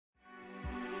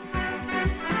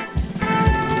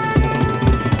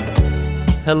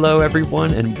Hello,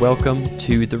 everyone, and welcome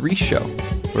to The Reese Show,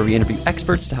 where we interview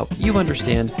experts to help you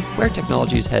understand where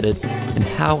technology is headed and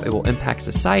how it will impact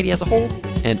society as a whole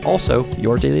and also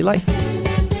your daily life.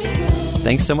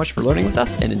 Thanks so much for learning with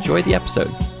us and enjoy the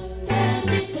episode.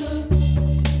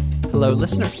 Hello,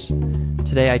 listeners.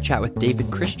 Today I chat with David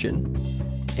Christian,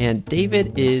 and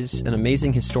David is an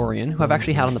amazing historian who I've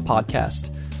actually had on the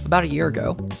podcast about a year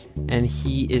ago, and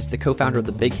he is the co-founder of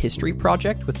the Big History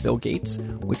Project with Bill Gates,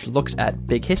 which looks at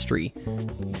big history,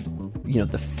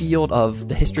 the field of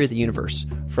the history of the universe,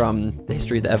 from the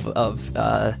history of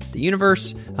the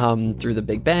universe through the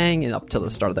Big Bang and up to the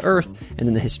start of the Earth, and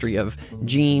then the history of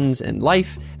genes and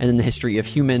life, and then the history of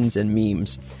humans and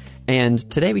memes. And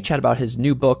today we chat about his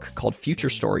new book called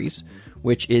Future Stories,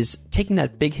 which is taking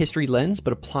that big history lens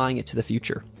but applying it to the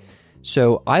future.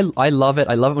 So I love it.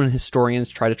 I love it when historians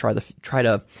try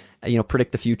to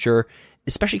predict the future,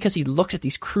 especially because he looks at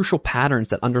these crucial patterns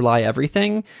that underlie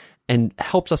everything and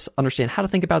helps us understand how to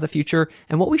think about the future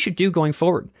and what we should do going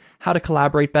forward, how to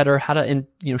collaborate better, how to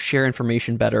share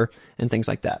information better, and things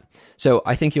like that. So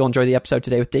I think you'll enjoy the episode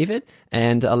today with David,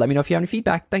 and let me know if you have any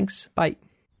feedback. Thanks. Bye.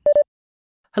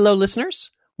 Hello, listeners.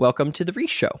 Welcome to The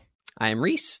Reese Show. I am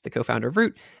Reese, the co-founder of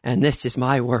Root, and this is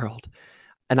my world.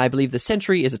 And I believe this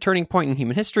century is a turning point in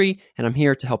human history, and I'm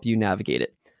here to help you navigate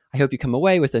it. I hope you come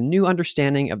away with a new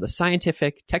understanding of the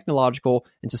scientific, technological,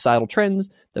 and societal trends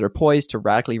that are poised to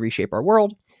radically reshape our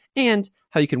world, and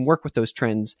how you can work with those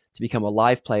trends to become a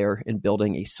live player in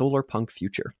building a solar punk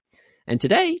future. And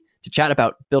today, to chat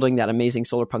about building that amazing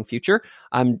solar punk future,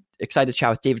 I'm excited to chat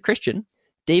with David Christian.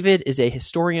 David is a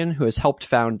historian who has helped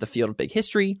found the field of big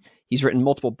history. He's written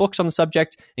multiple books on the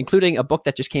subject, including a book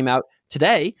that just came out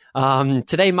today.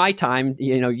 Today, my time,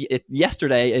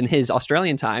 yesterday in his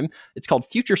Australian time. It's called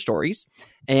Future Stories.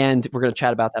 And we're going to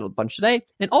chat about that a bunch today.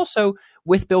 And also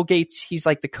with Bill Gates, he's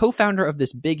like the co-founder of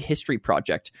this Big History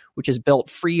Project, which has built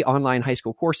free online high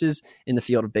school courses in the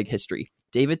field of big history.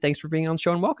 David, thanks for being on the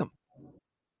show and welcome.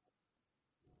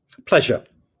 Pleasure.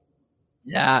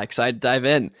 Yeah, excited to dive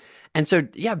in. And so,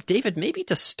 David, maybe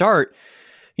to start,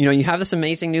 you have this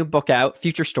amazing new book out,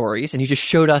 Future Stories, and you just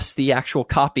showed us the actual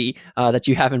copy that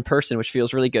you have in person, which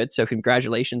feels really good. So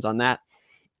congratulations on that.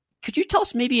 Could you tell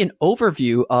us maybe an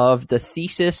overview of the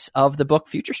thesis of the book,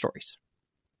 Future Stories?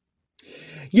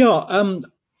 Yeah.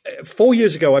 4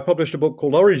 years ago, I published a book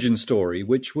called Origin Story,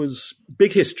 which was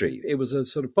big history. It was a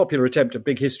sort of popular attempt at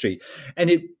big history.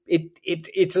 And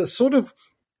it's a sort of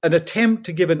an attempt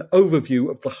to give an overview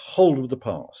of the whole of the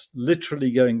past, literally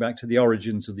going back to the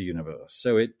origins of the universe.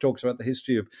 So it talks about the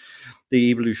history of the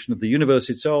evolution of the universe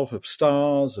itself, of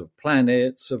stars, of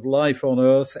planets, of life on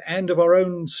Earth, and of our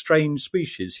own strange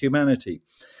species, humanity.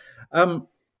 And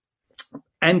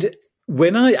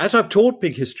as I've taught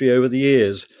big history over the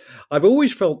years, I've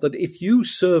always felt that if you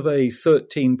survey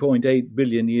 13.8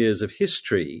 billion years of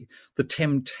history, the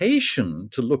temptation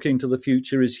to look into the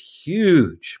future is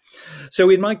huge. So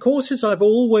in my courses, I've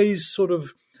always sort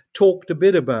of talked a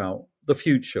bit about the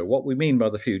future, what we mean by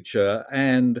the future,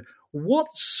 and what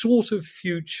sort of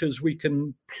futures we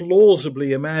can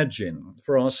plausibly imagine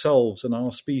for ourselves and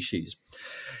our species.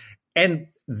 And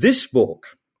this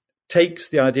book takes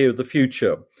the idea of the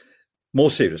future more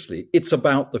seriously. It's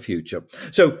about the future.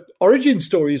 So Origin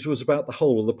Stories was about the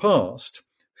whole of the past.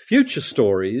 Future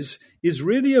Stories is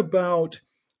really about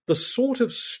the sort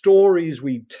of stories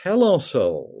we tell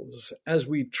ourselves as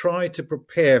we try to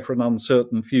prepare for an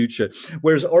uncertain future,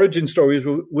 whereas Origin Stories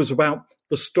was about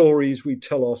the stories we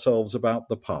tell ourselves about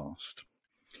the past.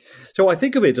 So I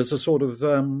think of it as a sort of,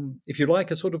 if you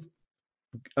like, a sort of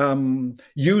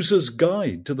user's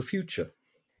guide to the future.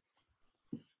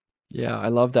 Yeah, I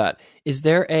love that. Is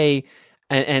there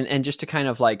and just to kind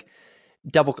of like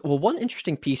one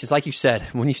interesting piece is, like you said,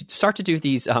 when you start to do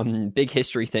these big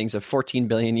history things of 14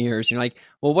 billion years, you're like,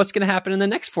 well, what's going to happen in the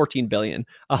next 14 billion?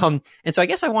 And so I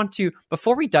guess I want to,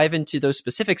 before we dive into those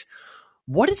specifics,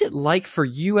 what is it like for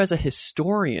you as a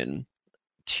historian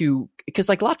because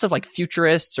like lots of like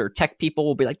futurists or tech people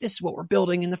will be like, this is what we're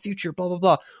building in the future, blah, blah,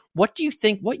 blah. What do you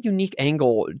think, what unique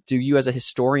angle do you as a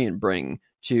historian bring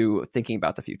to thinking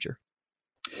about the future?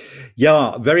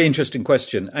 Yeah, very interesting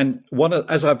question. And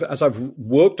as I've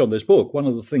worked on this book, one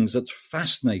of the things that's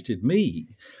fascinated me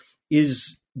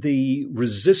is the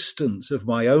resistance of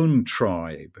my own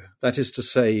tribe, that is to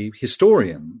say,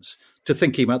 historians, to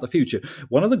thinking about the future.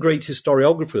 One of the great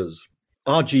historiographers,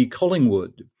 R.G.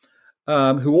 Collingwood,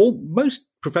 who most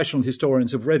professional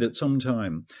historians have read at some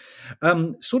time,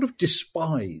 sort of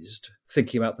despised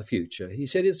thinking about the future. He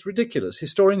said it's ridiculous.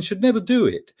 Historians should never do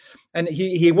it. And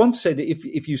he once said,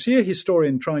 if you see a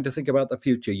historian trying to think about the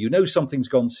future, you know something's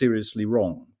gone seriously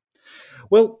wrong.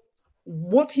 Well,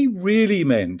 what he really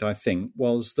meant, I think,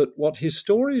 was that what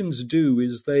historians do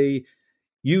is they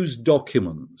use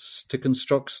documents to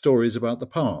construct stories about the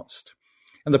past.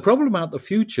 And the problem about the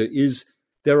future is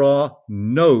there are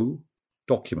no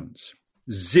documents.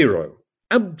 Zero.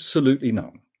 Absolutely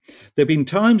none. There have been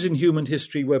times in human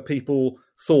history where people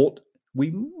thought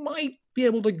we might be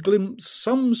able to glimpse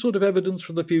some sort of evidence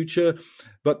for the future,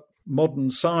 but modern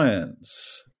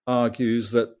science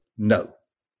argues that no,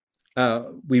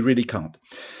 we really can't.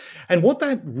 And what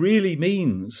that really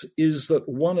means is that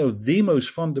one of the most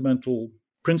fundamental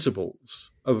principles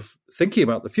of thinking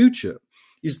about the future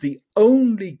is the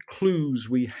only clues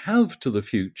we have to the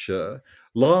future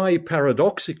lie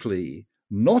paradoxically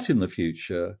not in the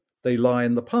future, they lie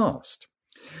in the past.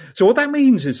 So what that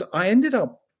means is I ended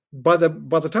up, by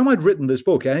the time I'd written this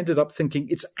book, I ended up thinking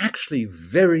it's actually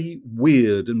very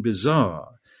weird and bizarre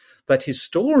that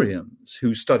historians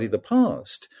who study the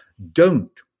past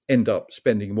don't end up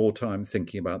spending more time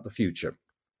thinking about the future.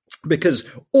 Because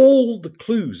all the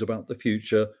clues about the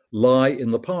future lie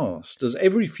in the past, as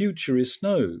every futurist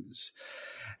knows.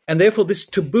 And therefore, this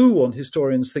taboo on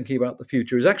historians thinking about the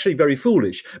future is actually very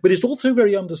foolish, but it's also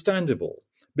very understandable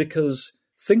because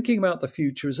thinking about the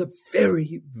future is a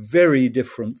very, very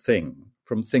different thing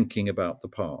from thinking about the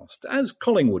past, as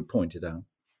Collingwood pointed out.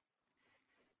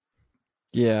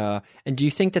 Yeah. And do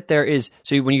you think that there is,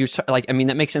 so when you like, I mean,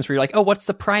 that makes sense where you're like, oh, what's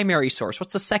the primary source?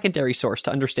 What's the secondary source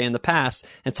to understand the past?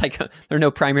 And it's like, there are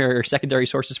no primary or secondary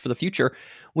sources for the future.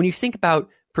 When you think about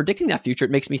predicting that future,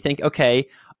 it makes me think, okay,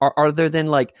 are there then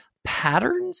like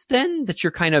patterns then that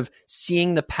you're kind of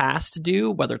seeing the past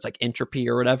do, whether it's like entropy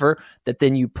or whatever, that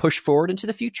then you push forward into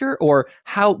the future? Or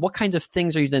what kinds of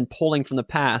things are you then pulling from the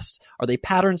past? Are they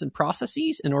patterns and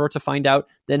processes in order to find out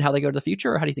then how they go to the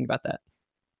future? Or how do you think about that?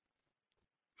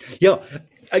 Yeah,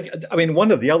 I mean, one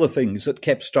of the other things that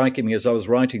kept striking me as I was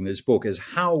writing this book is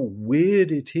how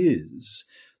weird it is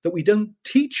that we don't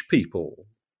teach people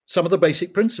some of the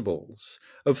basic principles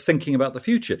of thinking about the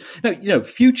future. Now,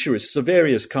 futurists of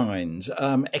various kinds,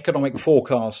 economic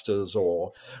forecasters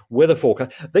or weather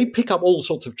forecasters, they pick up all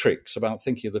sorts of tricks about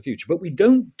thinking of the future, but we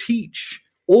don't teach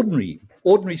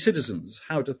ordinary citizens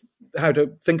how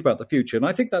to think about the future. And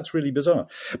I think that's really bizarre.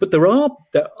 But there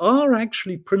are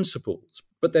actually principles,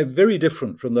 but they're very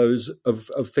different from those of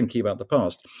thinking about the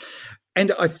past.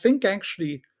 And I think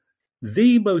actually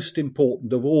the most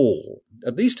important of all,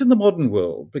 at least in the modern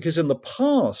world, because in the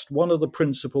past, one of the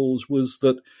principles was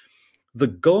that the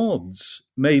gods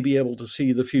may be able to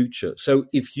see the future. So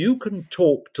if you can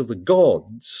talk to the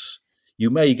gods, you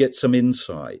may get some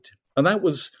insight. And that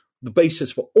was the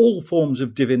basis for all forms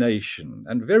of divination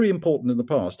and very important in the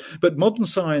past. But modern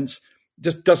science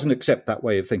just doesn't accept that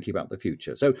way of thinking about the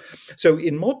future. So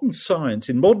in modern science,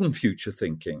 in modern future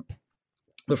thinking,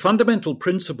 the fundamental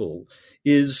principle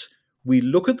is we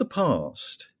look at the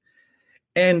past,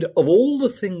 and of all the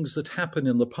things that happen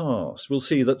in the past, we'll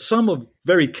see that some are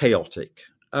very chaotic,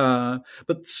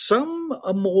 but some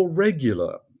are more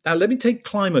regular. Now, let me take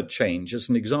climate change as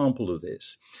an example of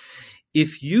this.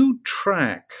 If you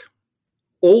track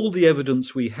all the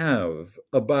evidence we have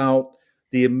about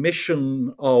the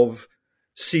emission of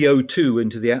CO2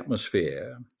 into the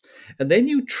atmosphere, and then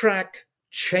you track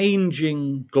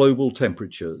changing global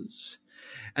temperatures,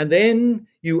 and then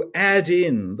you add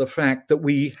in the fact that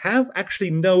we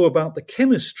actually know about the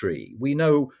chemistry. We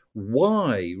know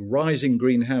why rising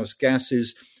greenhouse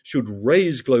gases should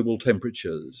raise global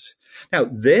temperatures. Now,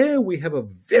 there we have a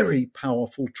very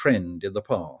powerful trend in the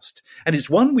past, and it's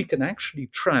one we can actually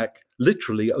track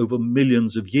literally over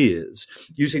millions of years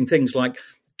using things like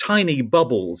tiny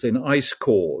bubbles in ice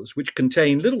cores, which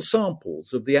contain little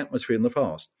samples of the atmosphere in the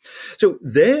past. So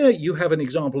there you have an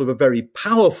example of a very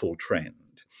powerful trend.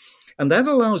 And that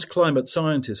allows climate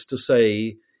scientists to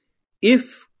say,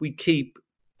 if we keep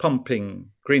pumping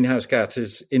greenhouse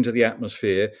gases into the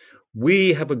atmosphere,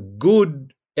 we have a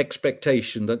good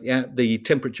expectation that the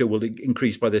temperature will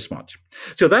increase by this much.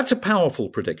 So that's a powerful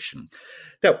prediction.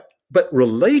 Now, but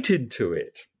related to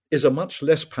it is a much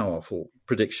less powerful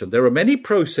prediction. There are many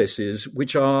processes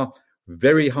which are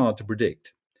very hard to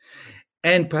predict.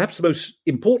 And perhaps the most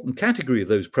important category of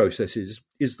those processes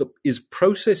is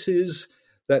processes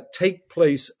that take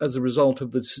place as a result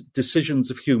of the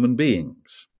decisions of human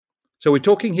beings. So we're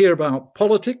talking here about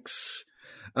politics,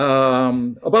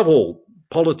 above all,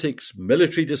 politics,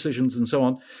 military decisions, and so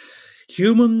on.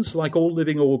 Humans, like all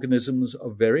living organisms,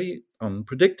 are very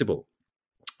unpredictable.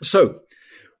 So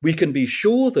we can be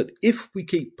sure that if we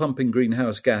keep pumping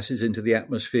greenhouse gases into the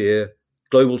atmosphere,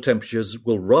 global temperatures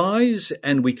will rise,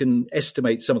 and we can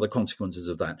estimate some of the consequences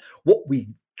of that. What we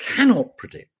cannot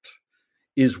predict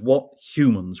is what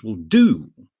humans will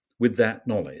do with that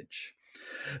knowledge.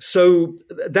 So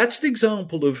that's an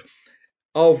example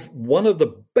of one of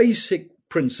the basic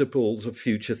principles of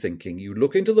future thinking. You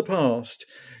look into the past,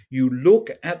 you look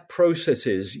at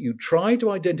processes, you try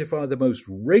to identify the most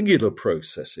regular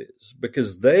processes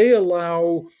because they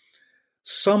allow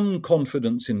some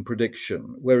confidence in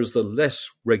prediction, whereas the less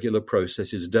regular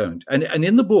processes don't. And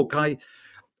in the book,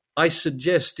 I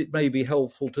suggest it may be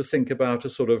helpful to think about a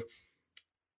sort of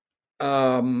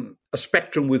a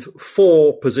spectrum with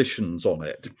 4 positions on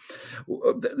it.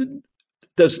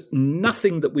 There's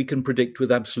nothing that we can predict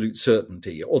with absolute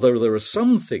certainty, although there are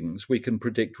some things we can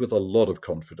predict with a lot of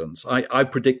confidence. I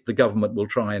predict the government will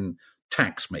try and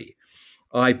tax me.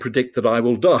 I predict that I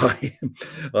will die.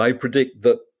 I predict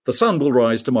that the sun will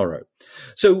rise tomorrow.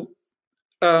 So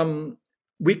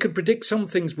we could predict some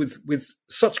things with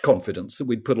such confidence that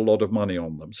we'd put a lot of money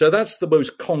on them. So that's the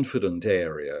most confident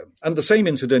area. And the same,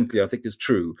 incidentally, I think is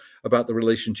true about the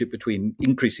relationship between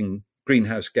increasing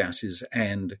greenhouse gases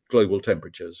and global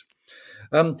temperatures.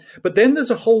 But then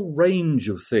there's a whole range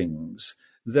of things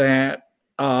that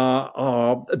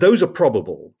those are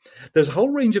probable. There's a whole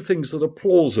range of things that are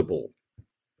plausible.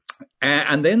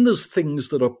 And then there's things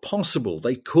that are possible.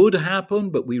 They could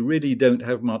happen, but we really don't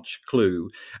have much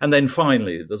clue. And then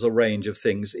finally, there's a range of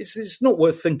things it's not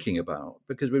worth thinking about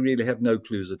because we really have no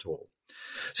clues at all.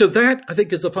 So that, I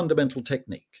think, is the fundamental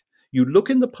technique. You look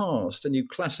in the past and you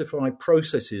classify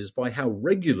processes by how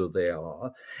regular they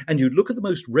are, and you look at the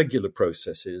most regular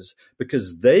processes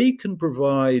because they can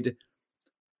provide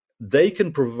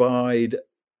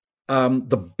the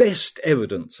best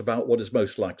evidence about what is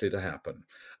most likely to happen.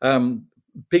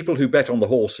 People who bet on the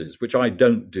horses, which I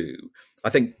don't do, I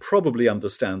think probably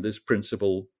understand this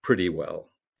principle pretty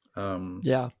well.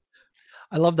 Yeah.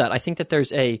 I love that. I think that so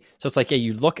it's like,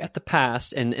 you look at the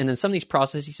past and then some of these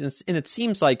processes, and it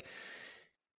seems like,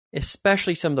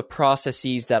 especially some of the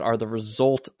processes that are the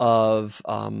result of,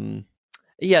 when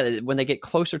they get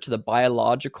closer to the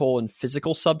biological and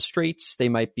physical substrates, they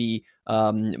might be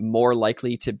more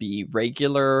likely to be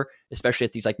regular, especially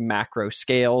at these like macro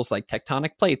scales, like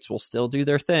tectonic plates will still do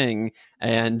their thing.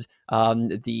 And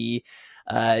the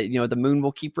moon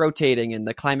will keep rotating and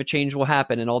the climate change will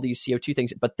happen and all these CO2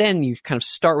 things. But then you kind of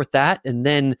start with that, and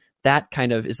then that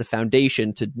kind of is the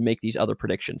foundation to make these other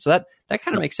predictions. So that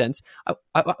kind of makes sense.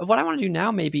 What I want to do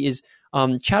now maybe is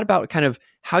chat about kind of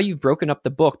how you've broken up the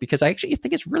book, because I actually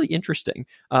think it's really interesting.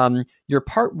 Your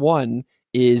part 1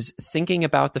 is thinking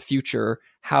about the future,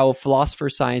 how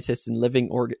philosophers, scientists, and living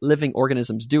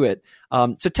organisms do it.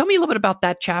 So tell me a little bit about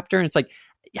that chapter. And it's like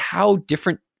how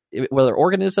different, whether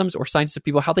organisms or scientific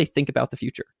people, how they think about the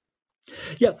future.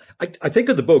 Yeah, I think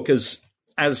of the book as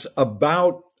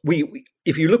about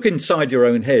if you look inside your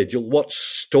own head, you'll watch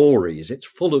stories. It's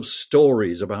full of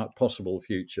stories about possible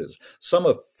futures. Some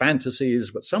are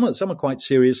fantasies, but some are quite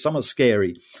serious. Some are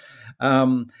scary.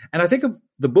 And I think of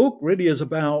the book really as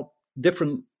about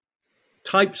different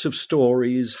types of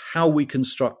stories, how we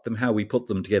construct them, how we put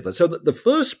them together. So that the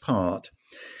first part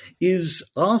is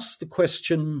ask the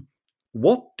question,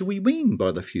 what do we mean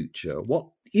by the future? What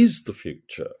is the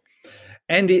future?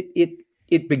 And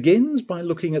it begins by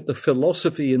looking at the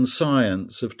philosophy and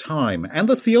science of time and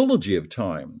the theology of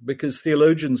time, because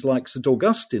theologians like St.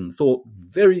 Augustine thought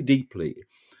very deeply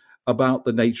about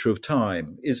the nature of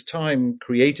time. Is time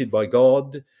created by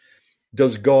God?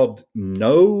 Does God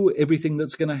know everything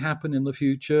that's going to happen in the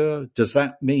future? Does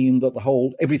that mean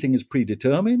that everything is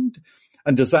predetermined?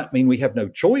 And does that mean we have no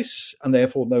choice and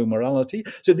therefore no morality?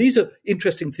 So these are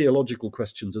interesting theological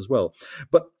questions as well.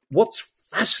 But what's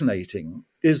fascinating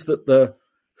is that the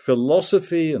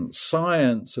philosophy and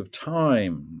science of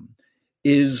time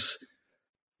is,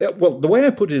 well, the way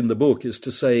I put it in the book is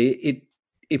to say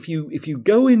if you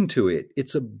go into it,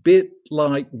 it's a bit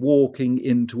like walking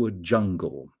into a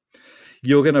jungle.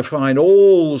 You're going to find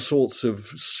all sorts of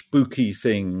spooky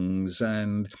things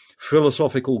and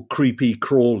philosophical creepy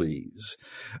crawlies.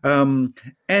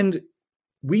 And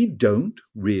we don't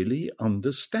really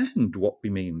understand what we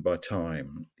mean by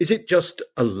time. Is it just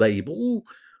a label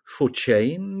for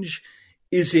change?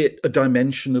 Is it a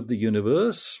dimension of the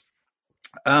universe?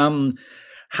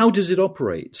 How does it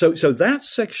operate? So that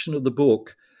section of the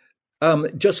book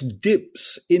just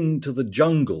dips into the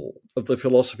jungle of the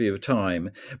philosophy of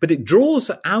time, but it draws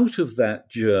out of that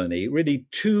journey really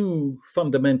 2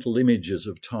 fundamental images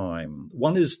of time.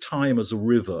 One is time as a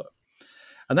river,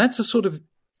 and that's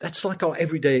like our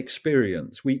everyday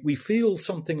experience. We feel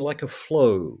something like a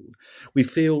flow. We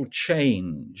feel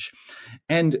change.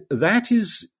 And that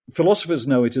is, philosophers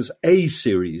know it as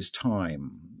A-series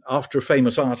time, after a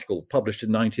famous article published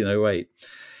in 1908.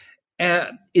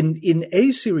 In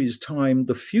A-series time,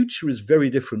 the future is very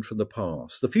different from the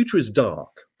past. The future is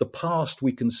dark. The past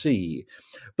we can see,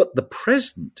 but the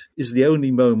present is the only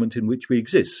moment in which we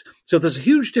exist. So there's a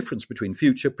huge difference between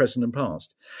future, present, and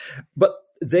past. But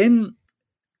then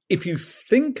if you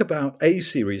think about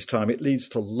A-series time, it leads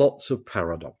to lots of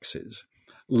paradoxes.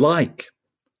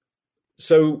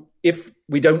 So if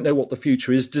we don't know what the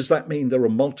future is, does that mean there are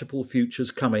multiple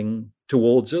futures coming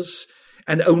towards us?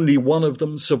 And only one of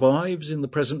them survives in the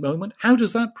present moment? How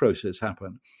does that process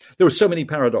happen? There are so many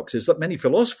paradoxes that many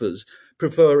philosophers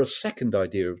prefer a second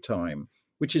idea of time,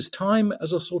 which is time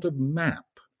as a sort of map.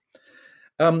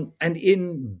 And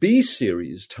in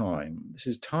B-series time, this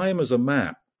is time as a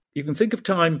map. You can think of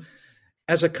time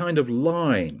as a kind of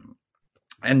line.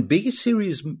 And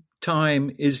B-series time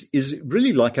is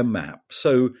really like a map.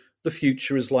 So the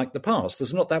future is like the past.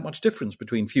 There's not that much difference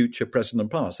between future, present,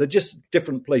 and past. They're just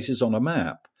different places on a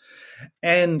map.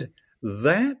 And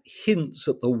that hints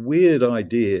at the weird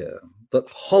idea that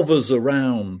hovers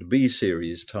around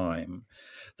B-series time,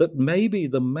 that maybe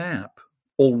the map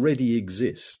already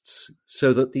exists,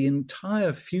 so that the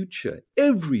entire future,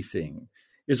 everything,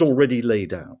 is already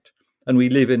laid out, and we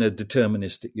live in a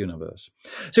deterministic universe.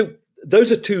 So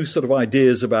those are two sort of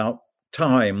ideas about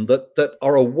time that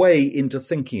are a way into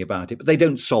thinking about it, but they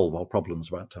don't solve our problems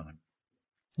about time.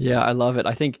 Yeah, I love it.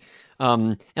 I think,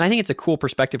 and I think it's a cool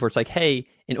perspective where it's like, hey,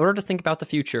 in order to think about the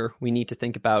future, we need to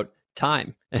think about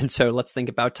time. And so let's think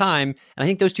about time. And I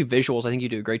think those two visuals, I think you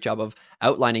do a great job of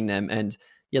outlining them. And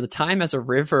yeah, the time as a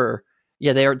river,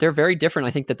 yeah, they're very different.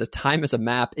 I think that the time as a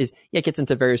map it gets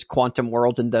into various quantum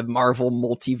worlds and the Marvel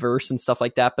multiverse and stuff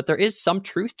like that. But there is some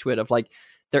truth to it of like,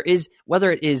 there is, whether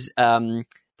it is,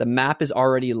 the map is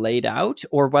already laid out,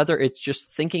 or whether it's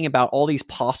just thinking about all these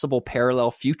possible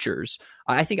parallel futures.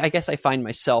 I guess I find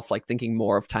myself like thinking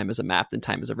more of time as a map than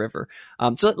time as a river.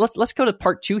 So let's go to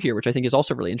part 2 here, which I think is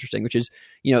also really interesting, which is,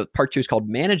 part 2 is called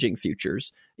managing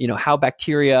futures, how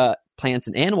bacteria, plants,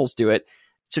 and animals do it.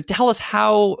 So tell us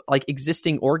how like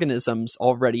existing organisms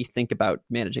already think about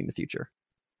managing the future.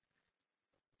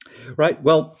 Right.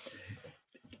 Well,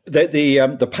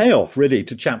 the payoff really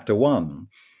to chapter 1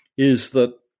 is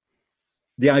that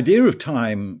the idea of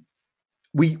time,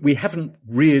 we haven't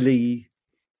really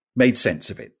made sense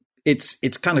of it.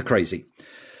 It's kind of crazy.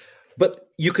 But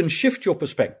you can shift your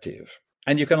perspective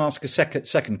and you can ask a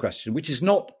second question, which is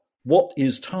not what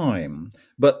is time,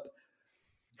 but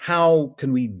how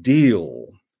can we deal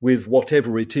with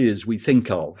whatever it is we think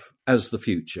of as the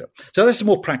future? So that's a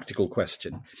more practical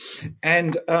question.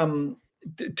 And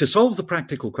to solve the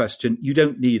practical question, you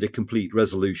don't need a complete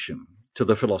resolution to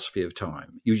the philosophy of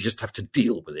time. You just have to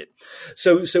deal with it.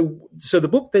 So the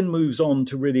book then moves on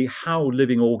to really how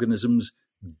living organisms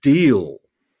deal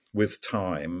with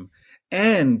time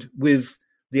and with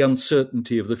the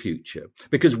uncertainty of the future.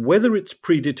 Because whether it's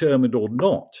predetermined or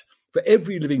not, for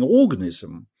every living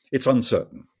organism, it's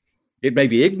uncertain. It may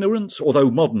be ignorance, although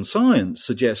modern science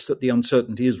suggests that the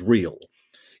uncertainty is real.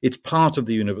 It's part of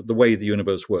the way the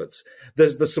universe works.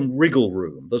 There's some wriggle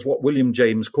room. There's what William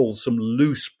James calls some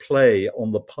loose play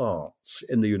on the parts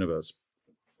in the universe.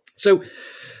 So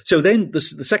then the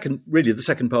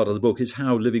second part of the book is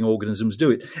how living organisms do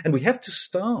it. And we have to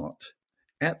start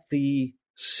at the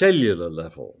cellular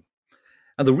level.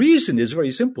 And the reason is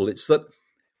very simple. It's that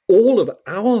all of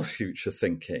our future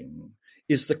thinking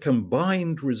is the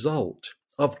combined result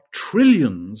of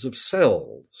trillions of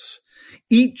cells,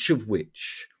 each of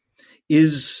which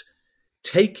is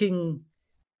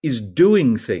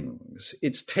doing things,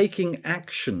 it's taking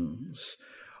actions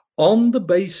on the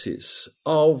basis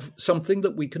of something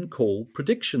that we can call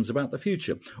predictions about the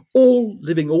future. All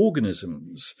living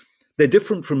organisms, they're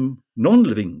different from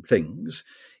non-living things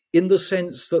in the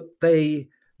sense that they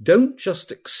don't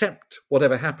just accept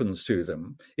whatever happens to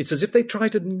them. It's as if they try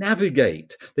to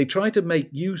navigate, they try to make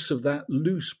use of that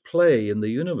loose play in the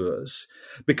universe,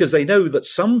 because they know that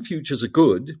some futures are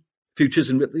good, futures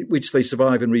in which they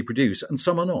survive and reproduce, and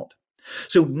some are not.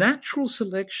 So natural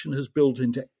selection has built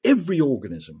into every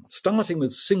organism, starting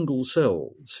with single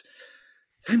cells,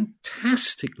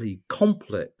 fantastically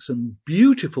complex and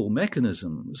beautiful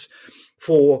mechanisms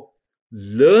for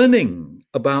learning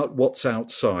about what's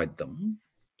outside them.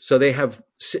 So they have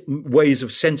ways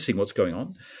of sensing what's going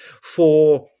on,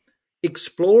 for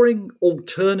exploring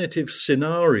alternative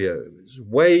scenarios,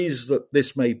 ways that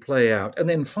this may play out, and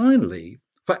then finally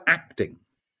for acting.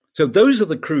 So those are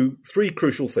the three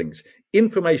crucial things: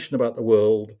 information about the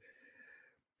world,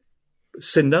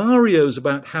 scenarios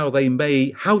about how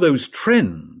those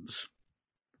trends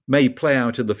may play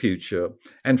out in the future,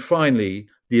 and finally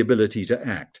the ability to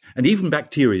act. And even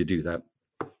bacteria do that.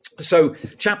 So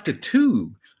chapter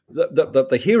 2,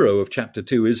 the hero of chapter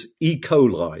 2 is E.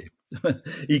 coli,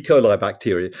 E. coli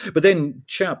bacteria. But then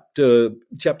chapter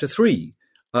 3,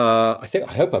 I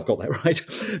hope I've got that right.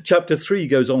 Chapter 3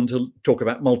 goes on to talk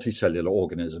about multicellular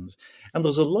organisms. And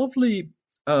there's a lovely,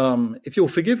 if you'll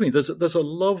forgive me, there's a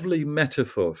lovely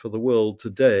metaphor for the world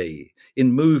today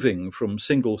in moving from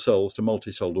single cells to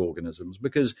multicelled organisms,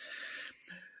 because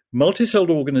multicelled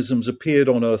organisms appeared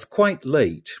on Earth quite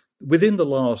late, within the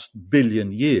last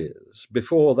billion years.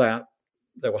 Before that,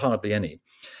 there were hardly any.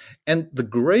 And the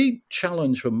great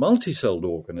challenge for multicelled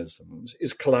organisms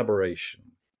is collaboration.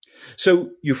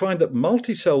 So you find that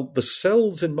the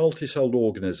cells in multicelled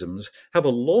organisms have a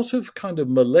lot of kind of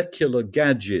molecular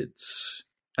gadgets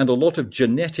and a lot of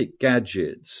genetic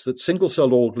gadgets that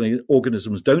single-celled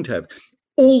organisms don't have.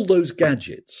 All those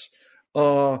gadgets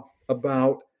are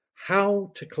about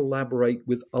how to collaborate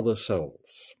with other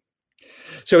cells.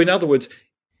 So in other words,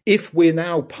 if we're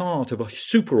now part of a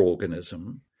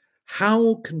superorganism,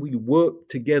 how can we work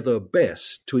together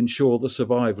best to ensure the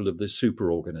survival of this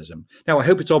superorganism? Now, I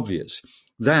hope it's obvious.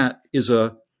 That is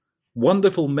a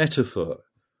wonderful metaphor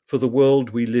for the world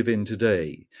we live in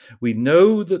today. We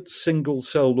know that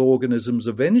single-celled organisms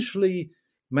eventually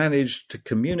manage to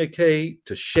communicate,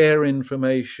 to share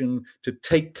information, to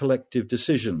take collective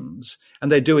decisions,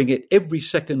 and they're doing it every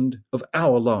second of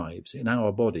our lives in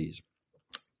our bodies.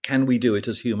 Can we do it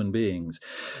as human beings?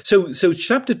 So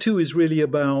chapter 2 is really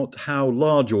about how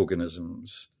large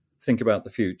organisms think about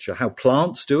the future, how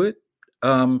plants do it,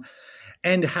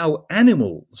 and how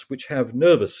animals, which have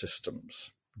nervous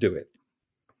systems, do it.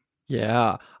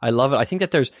 Yeah, I love it. I think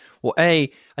that I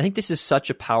think this is such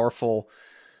a powerful.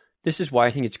 This is why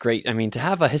I think it's great. I mean, to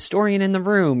have a historian in the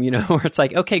room, where it's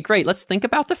like, okay, great, let's think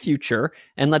about the future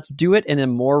and let's do it in a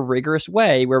more rigorous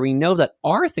way where we know that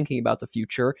our thinking about the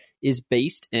future is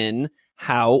based in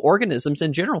how organisms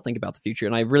in general think about the future.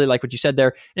 And I really like what you said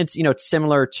there. And it's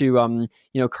similar to,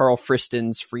 Carl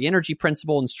Friston's free energy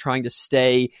principle and trying to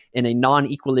stay in a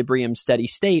non-equilibrium steady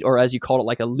state, or as you called it,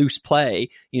 like a loose play,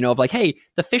 of like, hey,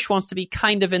 the fish wants to be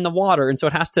kind of in the water. And so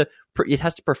it has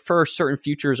to prefer certain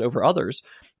futures over others.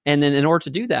 And then in order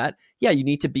to do that, you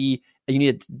need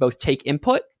to both take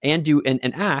input and do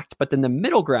and act. But then the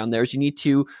middle ground there is you need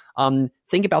to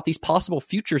think about these possible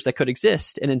futures that could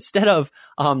exist. And instead of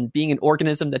being an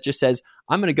organism that just says,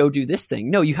 I'm going to go do this thing.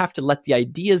 No, you have to let the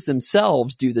ideas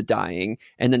themselves do the dying.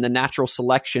 And then the natural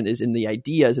selection is in the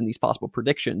ideas and these possible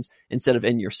predictions instead of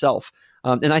in yourself.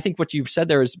 And I think what you've said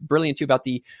there is brilliant too about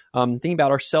the thinking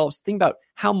about ourselves, thinking about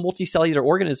how multicellular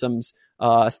organisms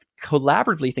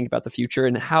collaboratively think about the future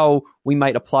and how we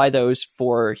might apply those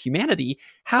for humanity.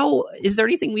 How is there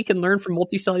anything we can learn from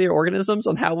multicellular organisms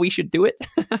on how we should do it?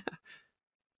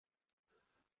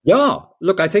 Yeah,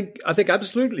 look, I think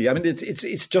absolutely. I mean,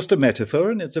 it's just a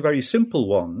metaphor and it's a very simple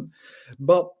one,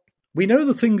 but we know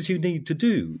the things you need to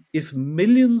do. If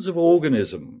millions of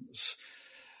organisms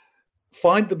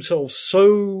find themselves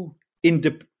so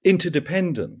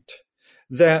interdependent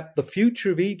that the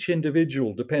future of each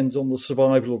individual depends on the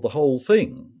survival of the whole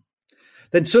thing,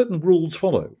 then certain rules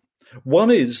follow.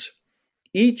 One is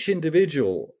each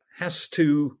individual has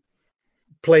to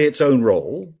play its own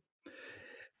role.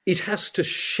 It has to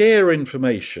share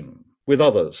information with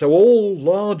others. So all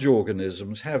large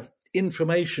organisms have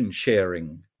information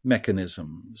sharing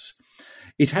mechanisms.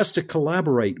 It has to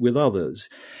collaborate with others.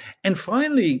 And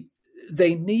finally,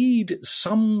 they need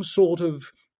some sort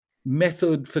of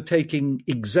method for taking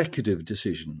executive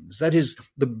decisions. That is,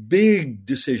 the big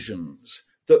decisions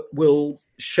that will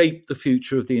shape the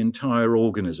future of the entire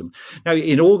organism. Now,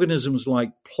 in organisms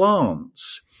like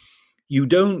plants, you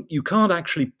can't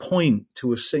actually point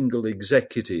to a single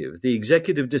executive. The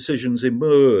executive decisions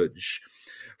emerge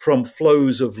from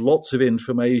flows of lots of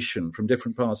information from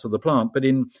different parts of the plant. But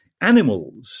in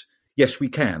animals, yes, we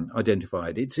can identify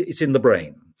it. It's in the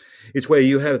brain. It's where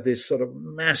you have this sort of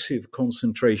massive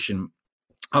concentration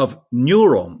of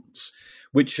neurons,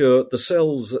 which are the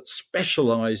cells that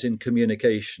specialize in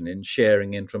communication, in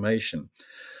sharing information.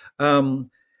 So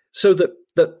that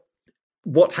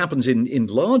what happens in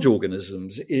large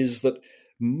organisms is that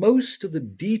most of the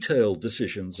detailed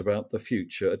decisions about the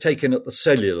future are taken at the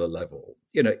cellular level.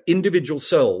 Individual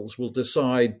cells will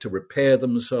decide to repair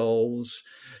themselves,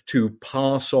 to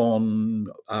pass on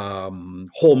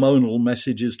hormonal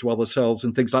messages to other cells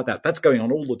and things like that. That's going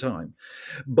on all the time.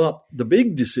 But the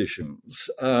big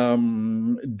decisions,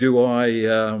 do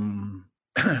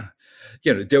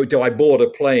I board a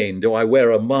plane? Do I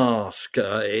wear a mask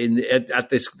at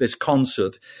this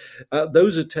concert?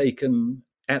 Those are taken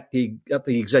at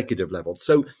the executive level.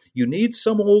 So you need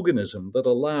some organism that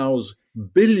allows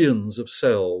billions of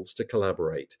cells to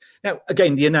collaborate. Now,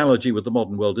 again, the analogy with the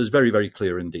modern world is very, very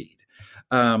clear indeed.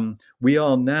 We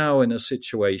are now in a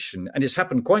situation, and it's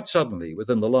happened quite suddenly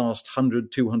within the last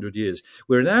 100, 200 years.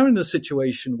 We're now in a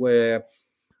situation where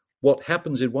what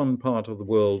happens in one part of the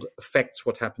world affects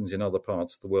what happens in other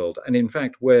parts of the world. And in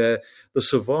fact, where the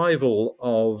survival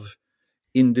of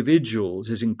individuals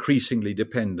is increasingly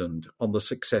dependent on the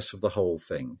success of the whole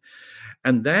thing.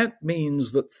 And that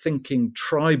means that thinking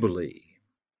tribally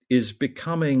is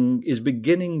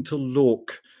beginning to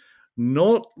look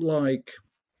not like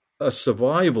a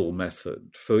survival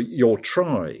method for your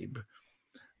tribe,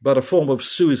 but a form of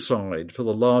suicide for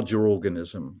the larger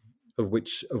organism of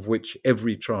which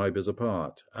every tribe is a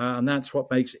part. And that's what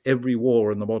makes every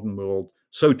war in the modern world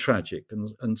so tragic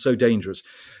and so dangerous.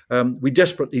 We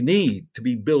desperately need to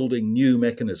be building new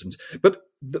mechanisms. But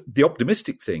the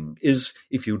optimistic thing is,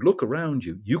 if you look around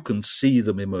you, you can see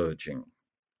them emerging.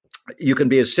 You can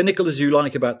be as cynical as you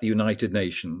like about the United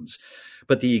Nations,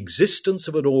 but the existence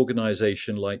of an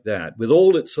organization like that, with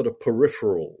all its sort of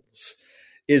peripherals,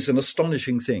 is an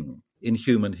astonishing thing in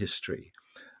human history.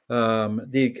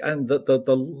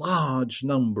 The large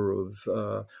number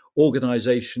of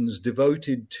organizations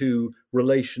devoted to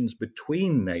relations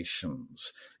between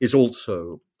nations is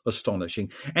also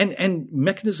astonishing. And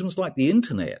mechanisms like the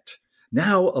internet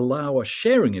now allow a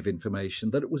sharing of information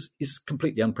that is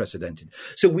completely unprecedented.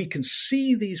 So we can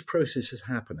see these processes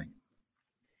happening.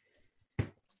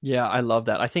 Yeah, I love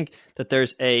that. I think that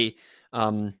there's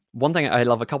one thing I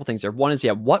love, a couple things there. One is,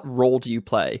 what role do you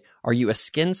play? Are you a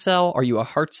skin cell? Are you a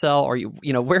heart cell? Are you,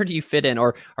 where do you fit in?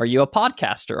 Or are you a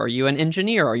podcaster? Are you an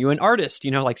engineer? Are you an artist?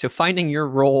 So finding your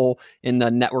role in the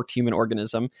networked human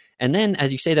organism. And then,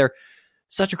 as you say there,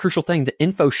 such a crucial thing, the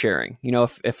info sharing.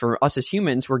 If for us as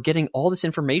humans, we're getting all this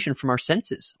information from our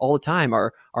senses all the time.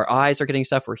 Our eyes are getting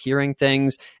stuff, we're hearing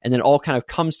things, and then it all kind of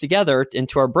comes together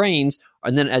into our brains.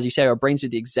 And then, as you say, our brains do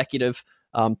the executive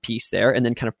piece there, and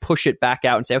then kind of push it back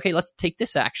out and say, okay, let's take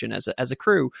this action as a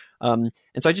crew. And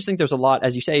so I just think there's a lot,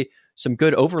 as you say, some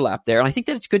good overlap there. And I think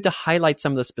that it's good to highlight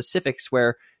some of the specifics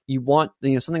where you want,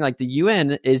 something like the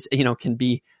UN is, can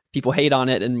be, people hate on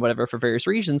it and whatever for various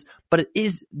reasons, but it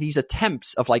is these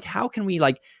attempts of how can we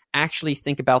actually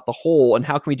think about the whole, and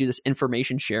how can we do this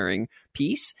information sharing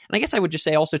piece? And I guess I would just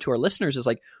say also to our listeners is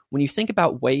when you think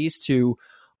about ways to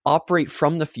operate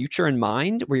from the future in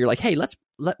mind, where you're like, hey,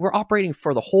 we're operating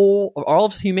for the whole, all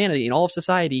of humanity and all of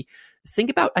society.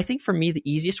 Think about, I think for me, the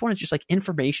easiest one is just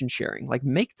information sharing.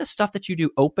 Make the stuff that you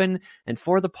do open and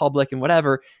for the public and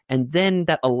whatever. And then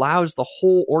that allows the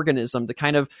whole organism to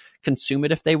kind of consume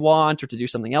it if they want, or to do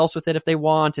something else with it if they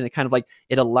want. And it kind of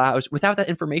it allows, without that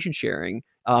information sharing,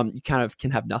 you kind of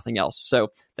can have nothing else. So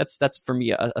that's for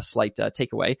me a slight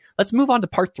takeaway. Let's move on to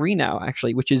part 3 now,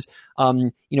 actually, which is,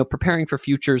 preparing for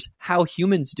futures, how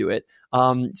humans do it.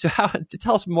 So to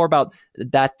tell us more about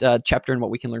that chapter and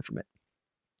what we can learn from it.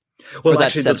 Well,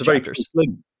 actually, there's a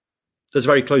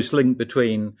very close link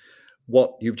between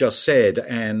what you've just said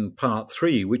and part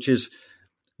 3, which is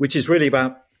really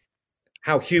about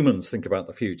how humans think about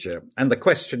the future. And the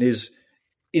question is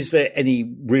there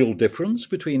any real difference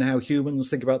between how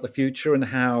humans think about the future and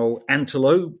how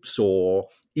antelopes or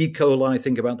E. coli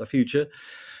think about the future?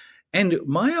 And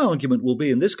my argument will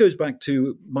be, and this goes back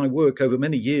to my work over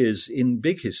many years in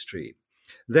big history,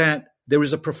 that there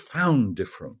is a profound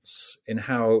difference in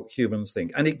how humans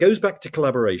think. And it goes back to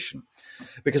collaboration,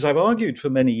 because I've argued for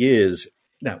many years.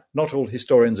 Now, not all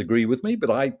historians agree with me, but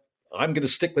I'm going to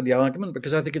stick with the argument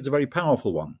because I think it's a very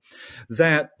powerful one,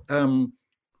 that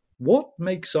what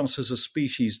makes us as a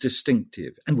species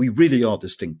distinctive, and we really are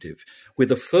distinctive, we're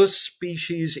the first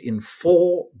species in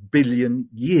 4 billion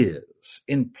years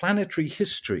in planetary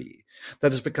history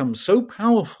that has become so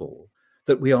powerful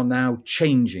that we are now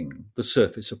changing the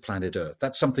surface of planet Earth.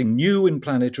 That's something new in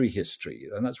planetary history,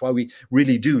 and that's why we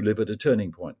really do live at a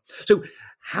turning point. So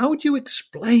how do you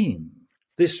explain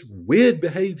this weird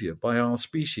behavior by our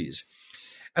species?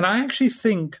 And I actually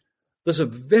think there's a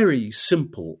very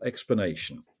simple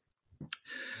explanation.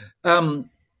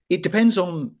 It depends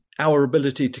on our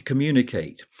ability to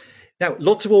communicate. Now,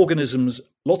 lots of organisms,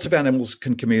 lots of animals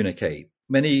can communicate.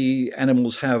 Many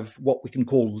animals have what we can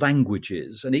call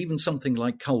languages, and even something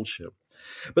like culture.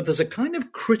 But there's a kind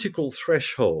of critical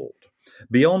threshold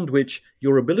beyond which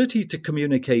your ability to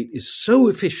communicate is so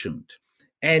efficient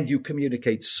and you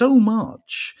communicate so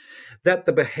much that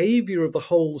the behavior of the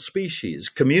whole species,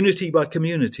 community by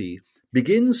community,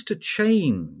 begins to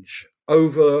change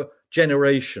over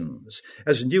generations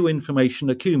as new information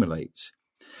accumulates.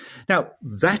 Now,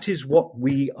 that is what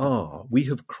we are. We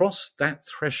have crossed that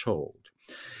threshold.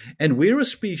 And we're a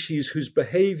species whose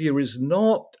behavior is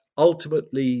not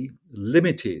ultimately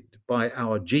limited by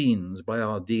our genes, by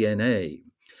our DNA.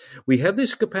 We have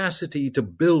this capacity to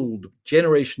build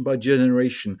generation by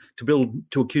generation, to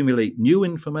accumulate new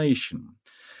information.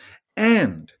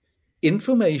 And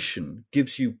information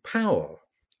gives you power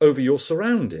over your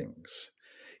surroundings.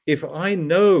 If I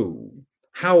know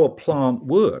how a plant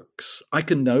works, I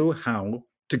can know how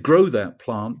to grow that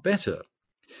plant better.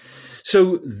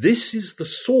 So this is the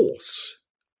source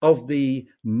of the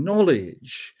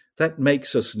knowledge that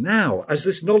makes us now, as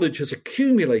this knowledge has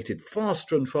accumulated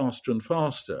faster and faster and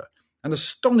faster, and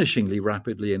astonishingly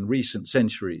rapidly in recent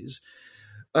centuries,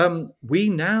 we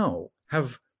now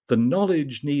have the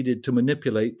knowledge needed to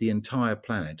manipulate the entire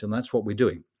planet, and that's what we're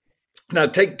doing. Now,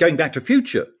 going back to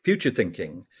future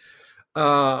thinking,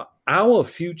 our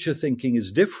future thinking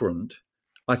is different,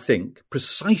 I think,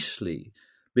 precisely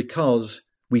because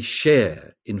we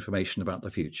share information about the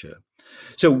future.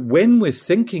 So when we're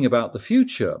thinking about the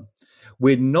future,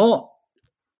 it's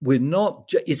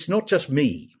not just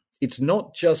me. It's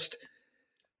not just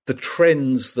the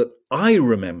trends that I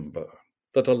remember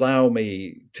that allow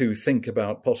me to think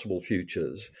about possible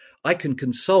futures. I can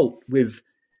consult with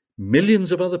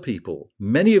millions of other people,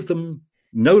 many of them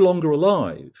no longer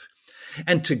alive.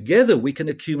 And together we can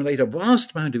accumulate a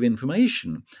vast amount of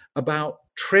information about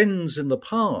trends in the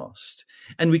past,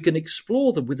 and we can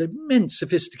explore them with immense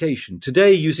sophistication.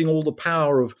 Today, using all the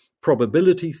power of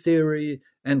probability theory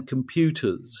and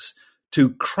computers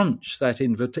to crunch that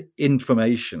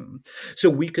information. So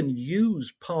we can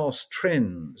use past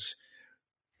trends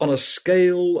on a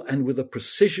scale and with a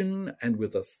precision and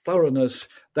with a thoroughness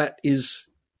that is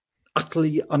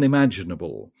utterly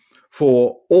unimaginable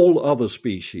for all other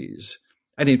species,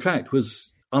 and in fact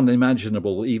was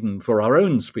unimaginable even for our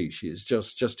own species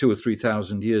just 2,000 or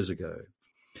 3,000 years ago.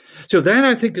 So that,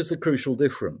 I think, is the crucial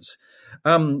difference.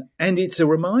 And it's a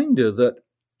reminder that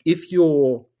if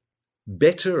you're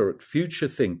better at future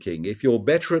thinking, if you're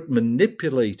better at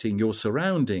manipulating your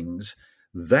surroundings,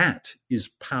 that is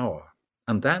power.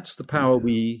 And that's the power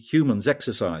we humans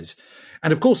exercise.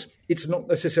 And of course, it's not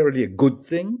necessarily a good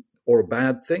thing or a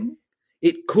bad thing.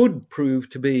 It could prove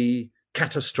to be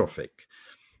catastrophic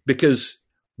because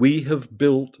we have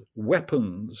built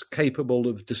weapons capable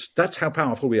of, that's how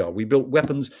powerful we are. We built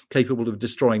weapons capable of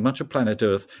destroying much of planet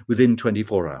Earth within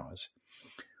 24 hours.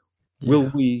 Yeah.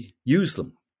 Will we use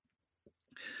them?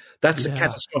 That's a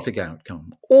catastrophic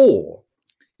outcome. Or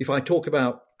if I talk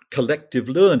about collective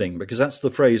learning, because that's the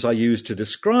phrase I use to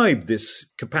describe this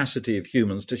capacity of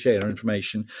humans to share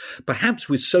information, perhaps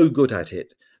we're so good at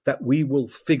it that we will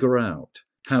figure out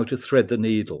how to thread the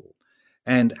needle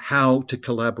and how to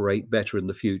collaborate better in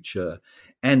the future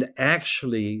and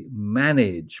actually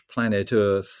manage planet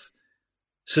Earth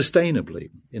sustainably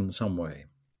in some way.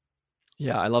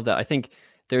 Yeah, I love that. I think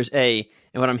and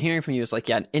what I'm hearing from you is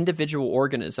an individual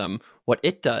organism, what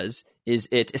it does is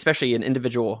especially an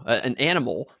individual, an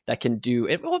animal that can do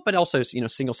it, but also,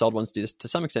 single-celled ones do this to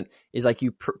some extent, is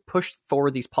you push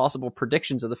forward these possible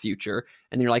predictions of the future,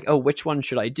 and you're like, oh, which one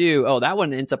should I do? Oh, that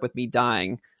one ends up with me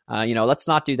dying. Let's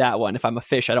not do that one. If I'm a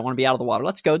fish, I don't want to be out of the water.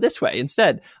 Let's go this way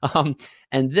instead. And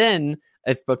then,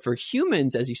 but for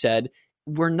humans, as you said,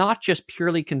 we're not just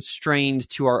purely constrained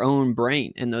to our own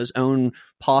brain and those own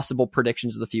possible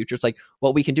predictions of the future. It's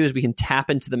what we can do is we can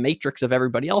tap into the matrix of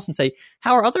everybody else and say,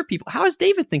 how is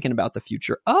David thinking about the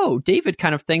future? Oh, David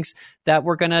kind of thinks that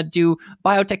we're going to do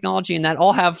biotechnology and that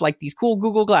all have these cool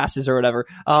Google glasses or whatever.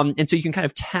 And so you can kind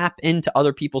of tap into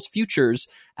other people's futures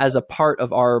as a part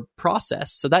of our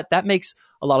process. So that makes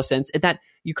a lot of sense. And that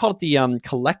you call it the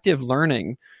collective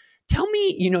learning. Tell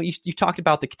me, you talked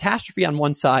about the catastrophe on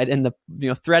one side and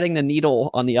the threading the needle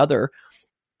on the other.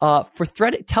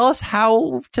 Tell us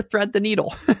how to thread the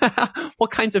needle.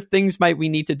 What kinds of things might we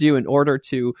need to do in order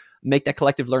to make that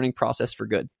collective learning process for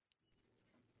good?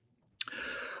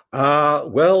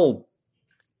 Well,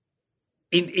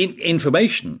 in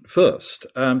information first.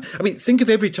 Think of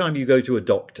every time you go to a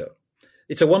doctor.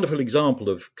 It's a wonderful example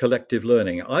of collective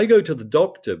learning. I go to the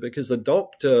doctor because the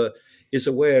doctor is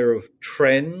aware of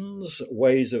trends,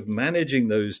 ways of managing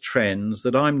those trends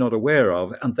that I'm not aware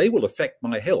of, and they will affect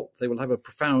my health. They will have a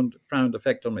profound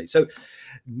effect on me. So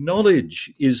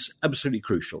knowledge is absolutely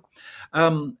crucial.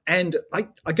 And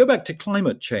I go back to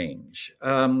climate change.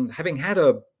 Having had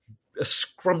a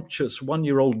scrumptious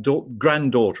 1-year-old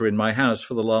granddaughter in my house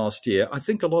for the last year, I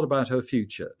think a lot about her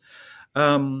future.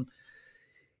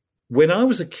 When I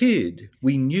was a kid,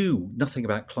 we knew nothing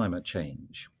about climate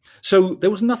change. So there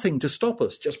was nothing to stop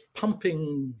us just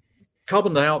pumping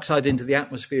carbon dioxide into the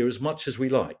atmosphere as much as we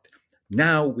liked.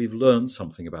 Now we've learned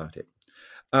something about it.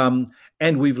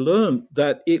 And we've learned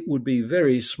that it would be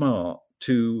very smart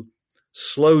to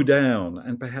slow down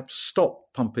and perhaps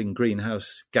stop pumping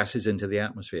greenhouse gases into the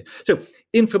atmosphere. So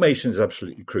information is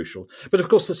absolutely crucial. But of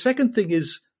course, the second thing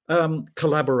is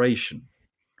collaboration,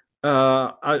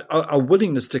 a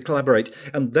willingness to collaborate.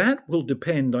 And that will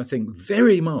depend, I think,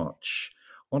 very much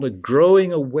on a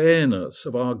growing awareness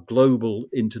of our global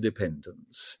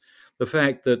interdependence. The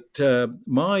fact that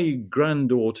my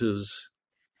granddaughter's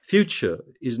future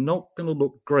is not going to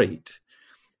look great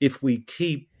if we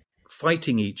keep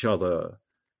fighting each other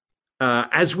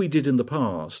as we did in the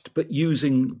past, but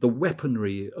using the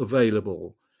weaponry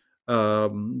available,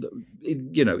 in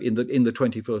the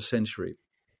 21st century.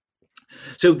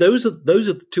 So those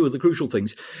are two of the crucial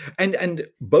things, and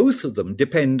both of them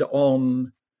depend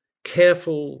on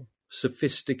careful,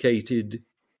 sophisticated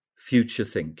future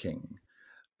thinking.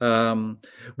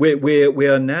 We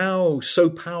are now so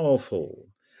powerful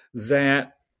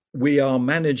that we are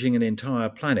managing an entire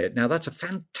planet. Now, that's a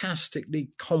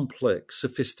fantastically complex,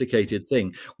 sophisticated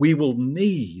thing. We will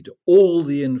need all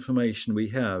the information we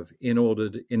have in order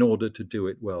to do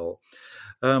it well.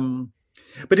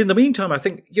 But in the meantime, I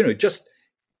think, just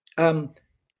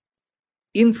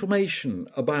information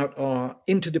about our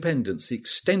interdependence, the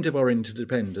extent of our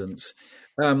interdependence,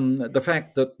 the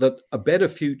fact that a better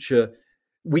future,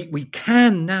 we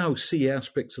can now see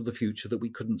aspects of the future that we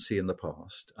couldn't see in the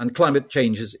past. And climate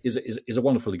change is a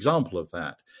wonderful example of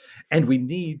that. And we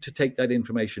need to take that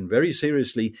information very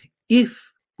seriously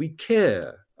if we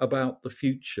care about the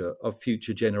future of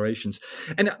future generations.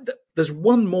 And there's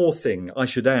one more thing I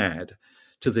should add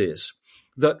to this,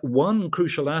 that one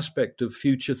crucial aspect of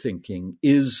future thinking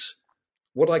is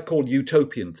what I call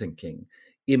utopian thinking,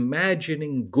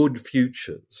 imagining good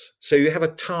futures. So you have a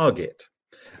target.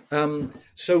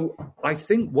 So I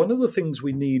think one of the things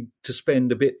we need to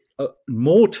spend a bit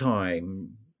more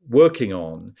time working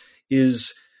on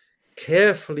is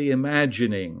carefully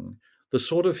imagining the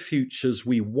sort of futures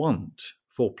we want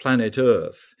for planet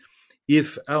Earth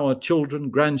if our children,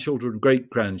 grandchildren,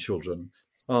 great-grandchildren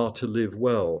are to live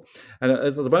well. And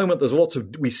at the moment,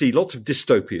 we see lots of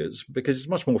dystopias because it's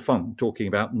much more fun talking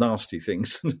about nasty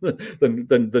things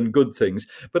than good things.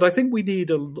 But I think we need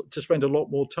to spend a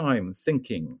lot more time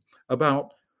thinking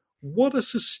about what a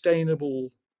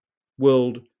sustainable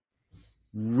world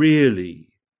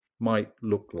really might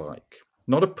look like.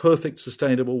 Not a perfect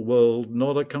sustainable world,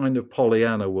 not a kind of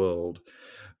Pollyanna world,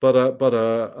 but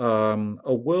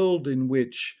a world in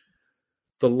which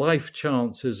the life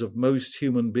chances of most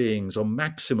human beings are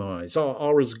maximized,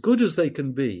 are as good as they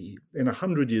can be in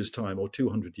 100 years' time or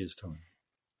 200 years' time.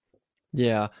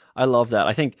 Yeah, I love that.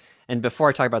 I think, and before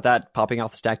I talk about that, popping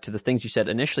off the stack to the things you said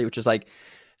initially, which is like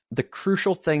the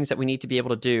crucial things that we need to be able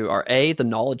to do are the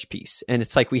knowledge piece. And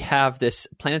it's like we have this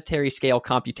planetary scale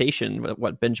computation,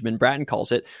 what Benjamin Bratton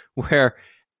calls it, where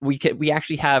we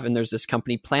actually have, and there's this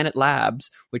company, Planet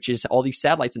Labs, which is all these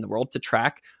satellites in the world to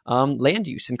track land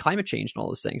use and climate change and all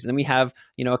those things. And then we have,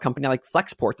 a company like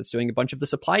Flexport that's doing a bunch of the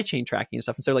supply chain tracking and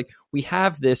stuff. And so like we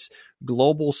have this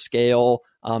global scale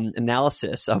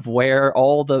analysis of where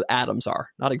all the atoms are,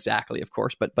 not exactly, of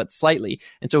course, but slightly.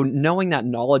 And so knowing that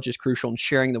knowledge is crucial and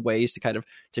sharing the ways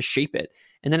to shape it.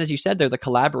 And then, as you said there, the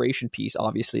collaboration piece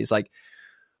obviously is like,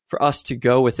 for us to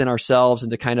go within ourselves and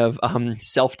to kind of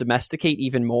self-domesticate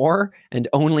even more and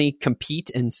only compete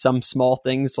in some small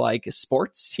things like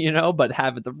sports, but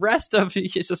have the rest of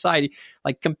society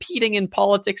like competing in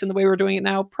politics in the way we're doing it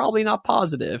now, probably not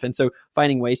positive. And so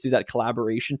finding ways to do that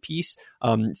collaboration piece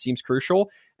seems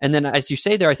crucial. And then, as you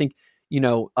say there, I think, in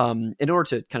order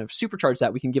to kind of supercharge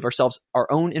that, we can give ourselves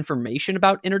our own information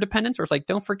about interdependence, where it's like,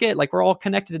 don't forget, like we're all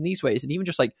connected in these ways. And even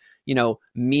just like,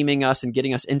 memeing us and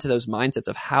getting us into those mindsets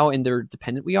of how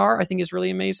interdependent we are, I think is really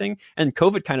amazing. And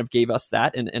COVID kind of gave us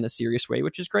that in a serious way,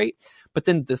 which is great. But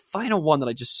then the final one that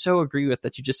I just so agree with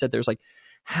that you just said, there's like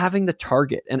having the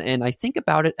target. And I think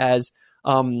about it as,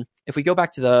 if we go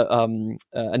back to the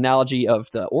analogy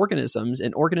of the organisms,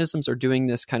 and organisms are doing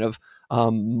this kind of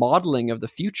modeling of the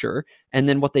future, and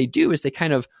then what they do is they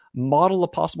kind of model a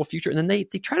possible future, and then they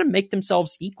try to make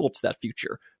themselves equal to that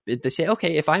future. They say,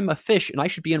 okay, if I'm a fish and I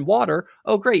should be in water,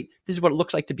 oh great, this is what it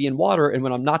looks like to be in water, and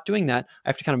when I'm not doing that, I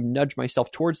have to kind of nudge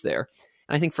myself towards there.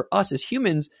 And I think for us as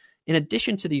humans, in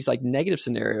addition to these like negative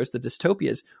scenarios, the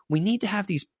dystopias, we need to have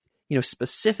these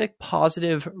specific,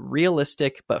 positive,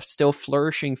 realistic, but still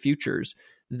flourishing futures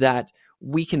that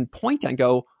we can point at and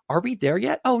go, are we there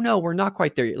yet? Oh no, we're not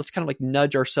quite there yet. Let's kind of like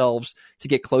nudge ourselves to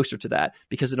get closer to that,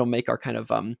 because it'll make our kind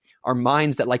of our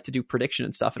minds that like to do prediction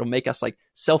and stuff, it'll make us like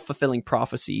self-fulfilling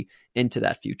prophecy into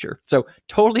that future. So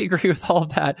totally agree with all of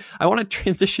that. I want to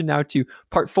transition now to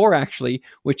part 4, actually,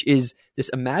 which is this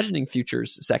imagining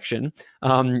futures section,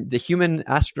 the human,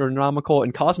 astronomical,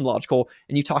 and cosmological.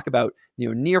 And you talk about,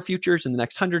 near futures in the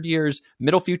next 100 years,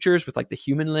 middle futures with like the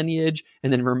human lineage,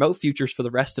 and then remote futures for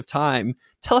the rest of time.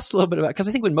 Tell us a little bit about, because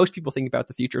I think when most people think about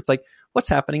the future, it's like, what's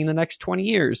happening in the next 20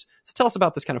 years? So tell us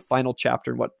about this kind of final chapter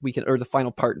and what we can, or the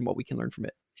final part and what we can learn from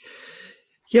it.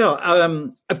 Yeah,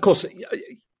 of course.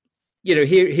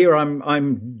 Here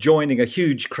I'm joining a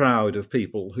huge crowd of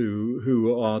people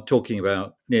who are talking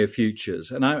about near futures,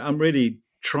 and I'm really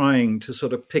trying to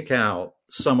sort of pick out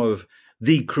some of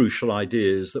the crucial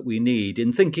ideas that we need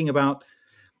in thinking about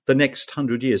the next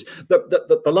 100 years.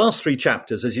 The last 3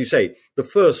 chapters, as you say, the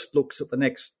first looks at the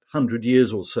next 100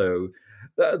 years or so.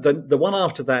 The one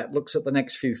after that looks at the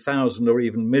next few thousand or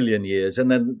even million years, and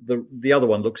then the other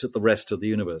one looks at the rest of the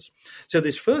universe. So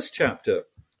this first chapter,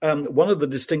 one of the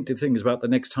distinctive things about the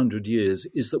next 100 years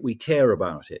is that we care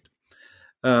about it,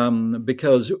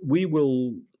 because we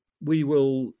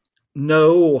will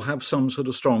know or have some sort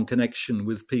of strong connection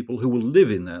with people who will live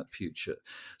in that future.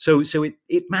 So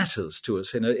it matters to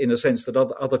us in a sense that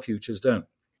other futures don't.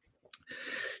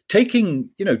 Taking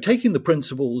the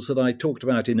principles that I talked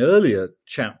about in earlier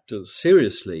chapters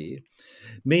seriously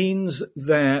means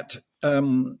that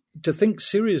to think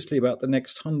seriously about the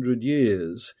next 100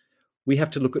 years, we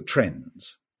have to look at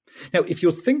trends. Now, if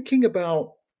you're thinking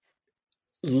about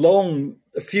long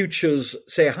futures,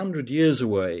 say 100 years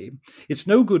away, it's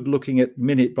no good looking at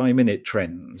minute by minute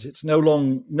trends. It's no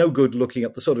good looking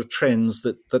at the sort of trends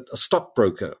that a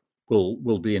stockbroker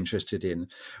will be interested in.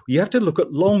 You have to look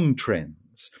at long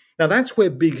trends. Now that's where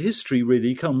big history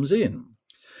really comes in.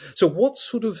 So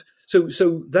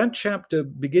so that chapter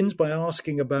begins by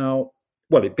asking about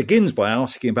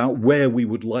where we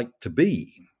would like to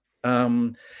be,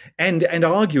 and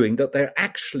arguing that there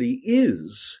actually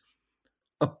is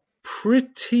a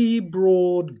pretty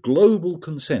broad global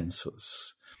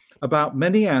consensus about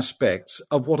many aspects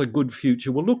of what a good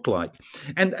future will look like.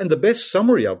 And the best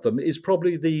summary of them is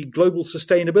probably the global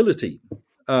sustainability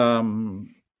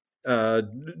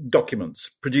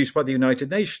documents produced by the United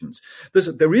Nations.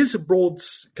 There is a broad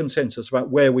consensus about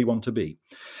where we want to be.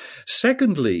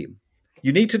 Secondly,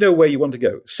 you need to know where you want to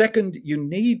go. Second, you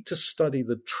need to study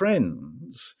the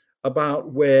trends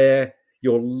about where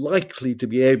you're likely to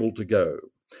be able to go.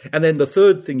 And then the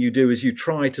third thing you do is you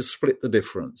try to split the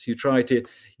difference. You try to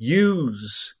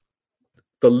use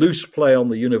the loose play on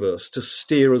the universe to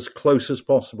steer as close as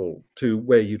possible to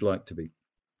where you'd like to be.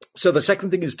 So the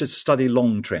second thing is to study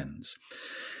long trends,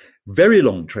 very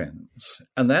long trends.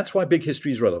 And that's why big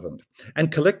history is relevant. And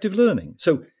collective learning.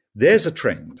 So there's a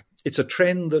trend. It's a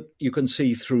trend that you can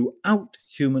see throughout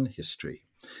human history.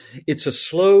 It's a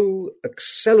slow,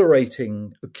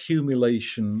 accelerating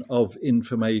accumulation of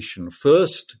information,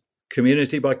 first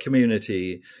community by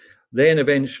community, then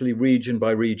eventually region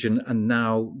by region, and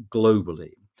now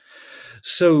globally.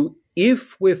 So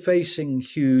if we're facing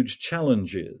huge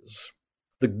challenges,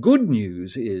 the good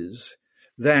news is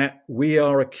that we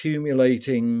are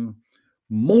accumulating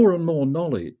more and more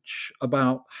knowledge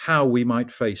about how we might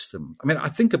face them. I mean, I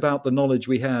think about the knowledge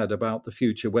we had about the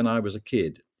future when I was a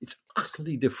kid. It's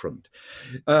utterly different.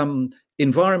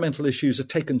 Environmental issues are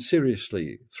taken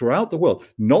seriously throughout the world.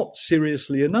 Not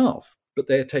seriously enough, but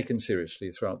they're taken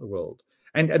seriously throughout the world.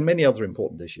 And many other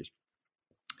important issues.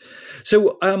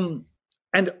 So,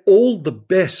 and all the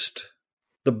best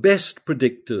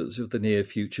predictors of the near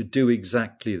future do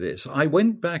exactly this. I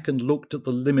went back and looked at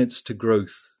the limits to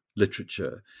growth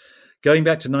literature, going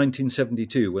back to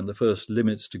 1972 when the first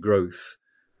Limits to Growth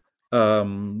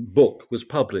book was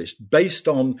published, based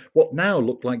on what now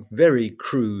look like very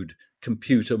crude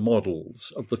computer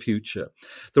models of the future.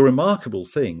 The remarkable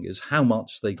thing is how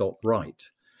much they got right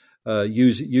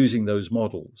using those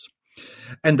models.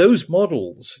 And those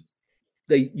models,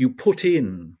 you put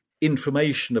in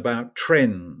information about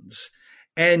trends,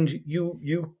 and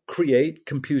you create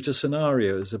computer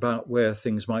scenarios about where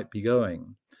things might be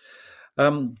going.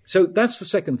 So that's the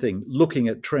second thing, looking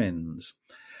at trends.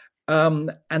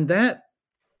 And that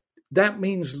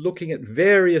means looking at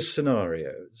various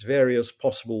scenarios, various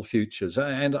possible futures.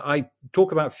 And I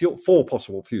talk about 4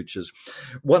 possible futures.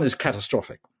 One is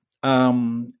catastrophic.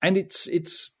 And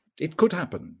it could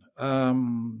happen.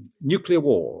 Nuclear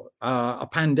war, a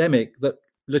pandemic that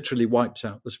literally wipes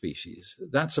out the species.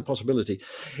 That's a possibility.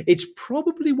 It's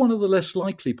probably one of the less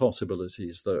likely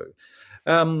possibilities, though.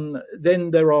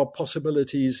 Then there are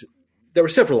possibilities. There are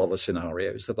several other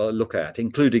scenarios that I look at,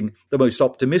 including the most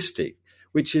optimistic,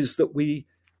 which is that we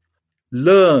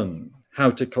learn how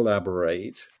to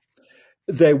collaborate,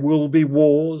 there will be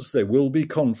wars, there will be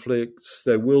conflicts,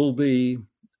 there will be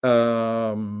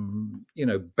back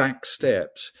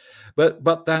steps,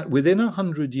 but that within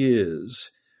 100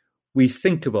 years, we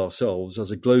think of ourselves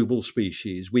as a global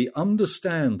species. We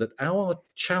understand that our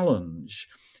challenge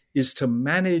is to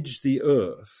manage the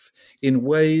Earth in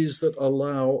ways that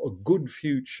allow a good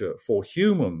future for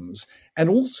humans and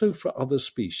also for other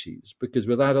species, because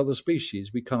without other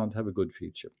species, we can't have a good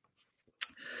future.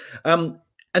 And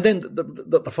then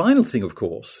the final thing, of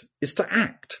course, is to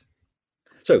act.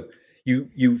 So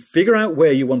you figure out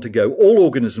where you want to go. All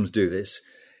organisms do this.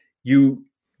 You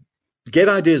get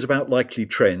ideas about likely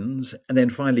trends, and then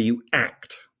finally you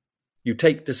act. You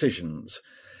take decisions,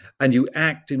 and you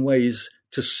act in ways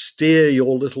to steer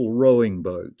your little rowing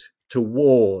boat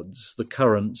towards the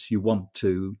currents you want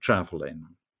to travel in.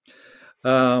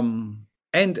 And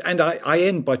I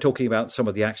end by talking about some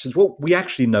of the actions. Well, we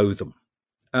actually know them.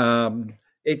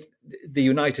 The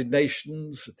United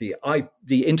Nations, the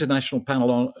International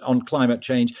Panel on Climate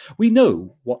Change, we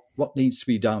know what needs to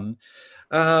be done.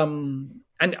 And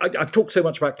I've talked so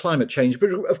much about climate change,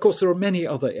 but of course there are many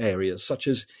other areas such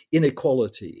as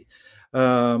inequality,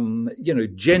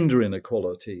 gender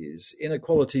inequalities,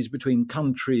 inequalities between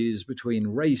countries, between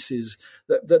races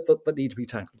that need to be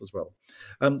tackled as well.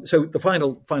 So the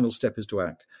final step is to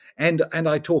act. And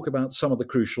I talk about some of the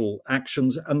crucial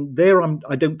actions, and there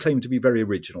I don't claim to be very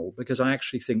original because I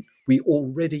actually think we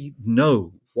already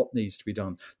know what needs to be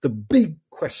done. The big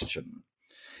question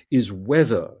is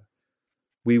whether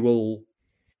is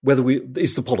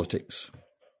the politics.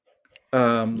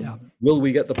 Will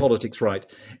we get the politics right?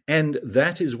 And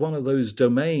that is one of those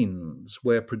domains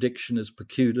where prediction is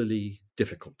peculiarly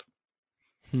difficult.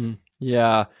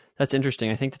 Yeah, that's interesting.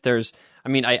 I think that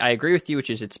I agree with you, which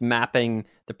is it's mapping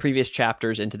the previous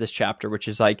chapters into this chapter, which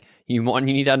is like you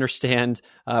need to understand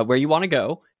where you want to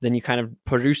go. Then you kind of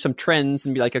produce some trends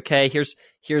and be like, okay, here's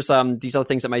these other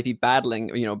things that might be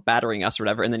battering us or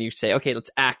whatever. And then you say, okay,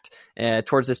 let's act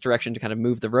towards this direction to kind of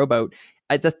move the rowboat.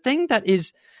 The thing that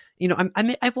is,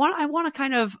 I want to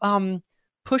kind of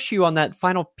push you on that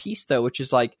final piece though, which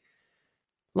is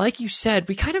like you said,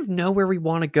 we kind of know where we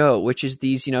want to go, which is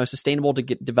these, sustainable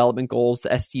development goals, the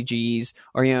SDGs,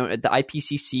 or, the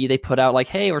IPCC, they put out like,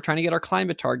 hey, we're trying to get our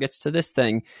climate targets to this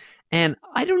thing. And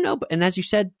I don't know. And as you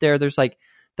said there's like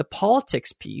the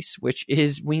politics piece, which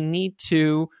is we need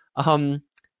to,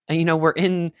 we're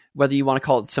in, whether you want to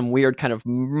call it some weird kind of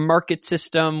market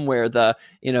system where the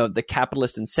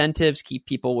capitalist incentives keep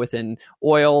people within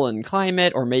oil and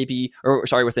climate,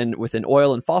 within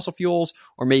oil and fossil fuels,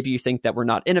 or maybe you think that we're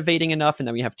not innovating enough and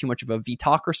that we have too much of a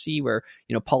vetocracy where,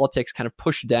 politics kind of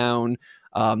push down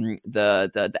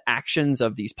the actions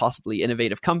of these possibly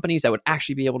innovative companies that would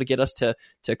actually be able to get us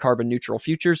to carbon neutral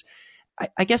futures.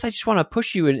 I guess I just want to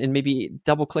push you and maybe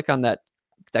double click on that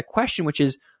question, which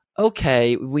is,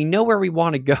 okay, we know where we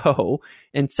want to go,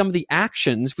 and some of the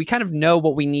actions, we kind of know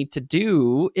what we need to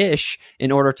do-ish in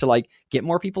order to get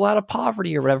more people out of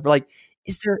poverty or whatever. But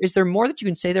is there more that you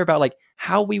can say there about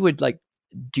how we would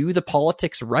do the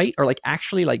politics right, or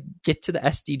actually get to the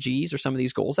SDGs or some of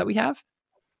these goals that we have?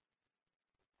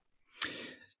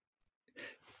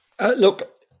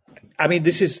 Look, I mean,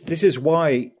 this is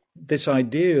why this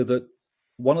idea that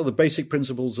one of the basic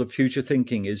principles of future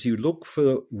thinking is you look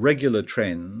for regular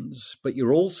trends, but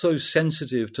you're also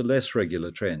sensitive to less regular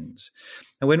trends.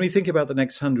 And when we think about the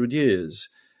next 100 years,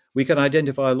 we can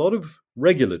identify a lot of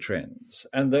regular trends.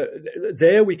 And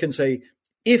there we can say,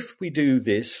 if we do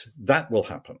this, that will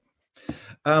happen.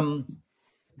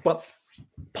 But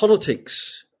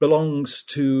politics belongs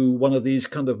to one of these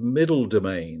kind of middle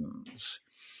domains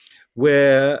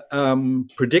where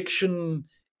prediction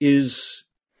is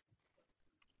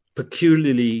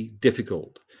peculiarly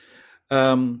difficult.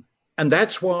 And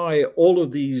that's why all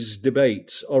of these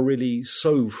debates are really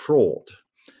so fraught.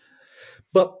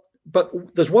 But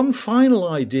there's one final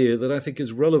idea that I think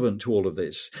is relevant to all of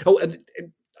this. Oh, and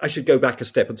I should go back a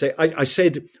step and say, I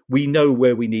said we know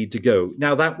where we need to go.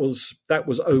 Now that was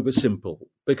oversimple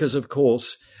because, of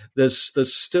course, there's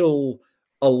still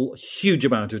a huge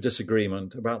amount of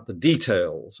disagreement about the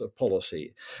details of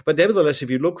policy. But nevertheless, if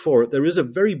you look for it, there is a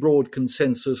very broad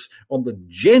consensus on the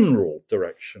general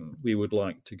direction we would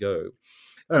like to go.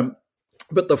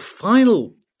 But the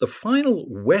final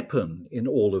weapon in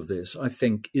all of this, I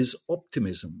think, is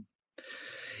optimism.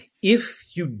 If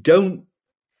you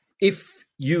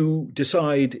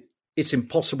decide it's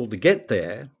impossible to get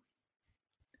there,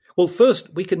 well,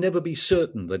 first, we can never be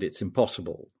certain that it's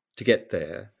impossible to get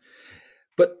there.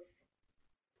 But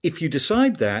if you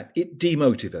decide that, it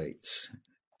demotivates.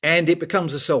 and it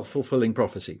becomes a self-fulfilling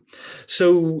prophecy.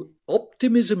 So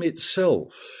optimism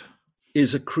itself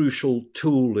is a crucial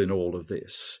tool in all of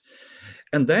this.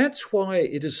 And that's why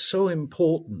it is so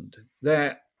important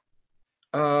that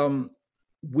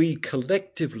we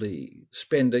collectively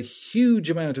spend a huge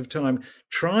amount of time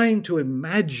trying to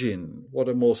imagine what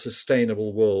a more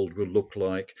sustainable world will look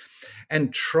like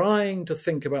and trying to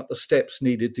think about the steps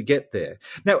needed to get there.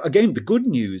 Now, again, the good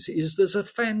news is there's a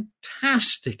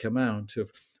fantastic amount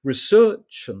of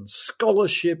research and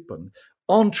scholarship and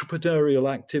entrepreneurial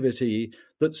activity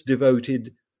that's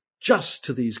devoted just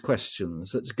to these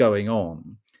questions that's going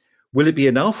on. Will it be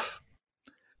enough?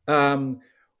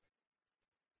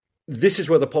 This is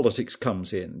where the politics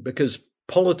comes in, because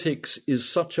politics is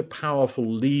such a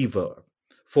powerful lever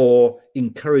for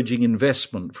encouraging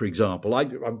investment, for example. I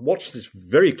watched this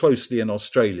very closely in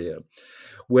Australia,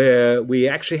 where we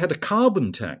actually had a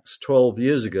carbon tax 12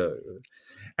 years ago.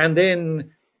 And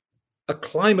then a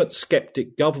climate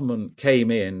skeptic government came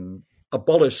in,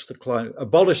 abolished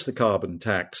the carbon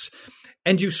tax,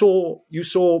 and you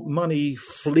saw money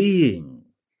fleeing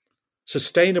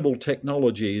sustainable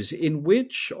technologies in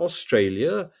which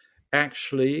Australia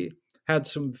actually had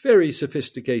some very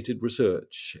sophisticated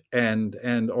research and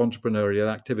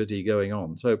entrepreneurial activity going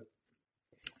on. So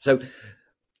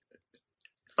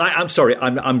I'm sorry,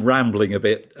 I'm rambling a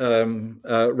bit,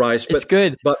 Rice. But, it's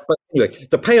good. But anyway,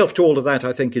 the payoff to all of that,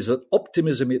 I think, is that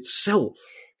optimism itself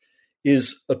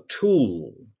is a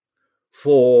tool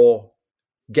for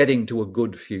getting to a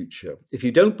good future. If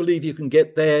you don't believe you can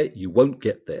get there, you won't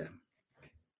get there.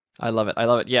 I love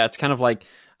it. Yeah, it's kind of like,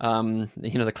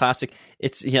 the classic,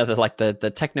 it's,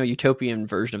 the techno-utopian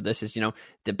version of this is,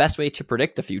 the best way to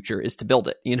predict the future is to build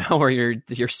it, where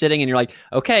you're sitting and you're like,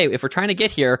 okay, if we're trying to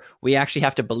get here, we actually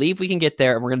have to believe we can get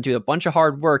there, and we're going to do a bunch of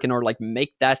hard work in order to like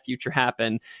make that future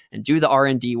happen and do the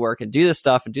R&D work and do the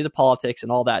stuff and do the politics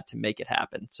and all that to make it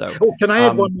happen. So, can I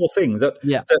add one more thing that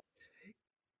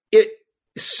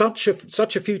such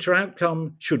a future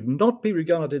outcome should not be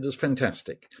regarded as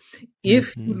fantastic.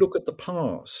 If you look at the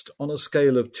past on a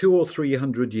scale of 200 or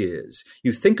 300 years,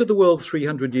 you think of the world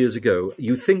 300 years ago,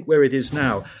 you think where it is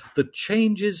now, the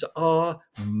changes are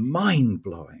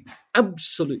mind-blowing,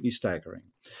 absolutely staggering.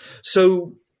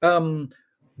 So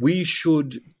we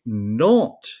should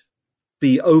not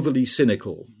be overly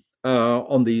cynical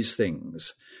on these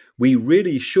things. We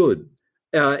really should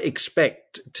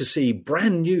expect to see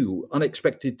brand new,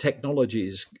 unexpected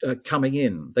technologies coming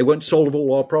in. They won't solve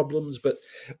all our problems, but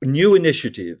new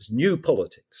initiatives, new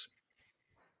politics.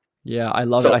 Yeah, I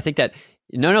love it. I think that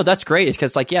No, that's great. It's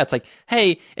because, it's like,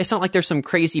 hey, it's not like there's some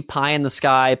crazy pie in the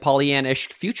sky, Pollyanna-ish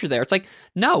future there. It's like,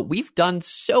 no, we've done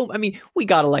we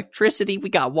got electricity, we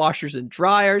got washers and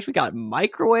dryers, we got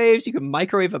microwaves. You can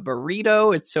microwave a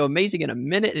burrito. It's so amazing in a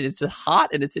minute, and it's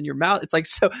hot, and it's in your mouth. It's like,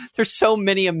 so there's so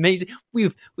many amazing.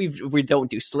 We don't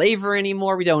do slavery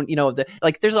anymore. We don't,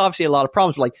 there's obviously a lot of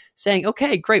problems. Like saying,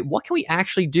 okay, great, what can we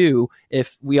actually do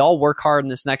if we all work hard in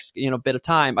this next, bit of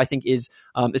time? I think is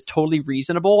it's totally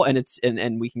reasonable, and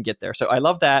and we can get there. So I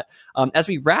love that. As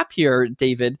we wrap here,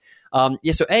 David,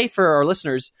 so for our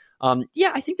listeners,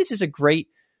 I think this is a great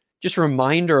just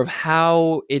reminder of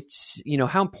how it's,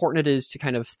 how important it is to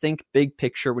kind of think big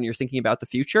picture when you're thinking about the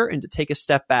future, and to take a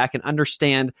step back and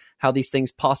understand how these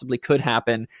things possibly could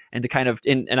happen, and to kind of,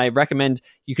 and I recommend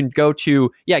you can go to,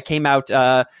 it came out,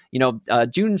 June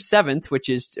 7th, which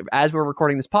is as we're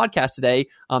recording this podcast today,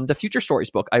 the Future Stories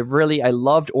book. I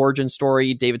loved Origin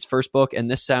Story, David's first book.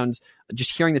 And this sounds,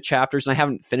 just hearing the chapters, and I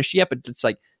haven't finished yet, but it's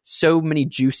like, so many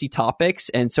juicy topics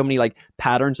and so many like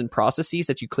patterns and processes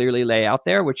that you clearly lay out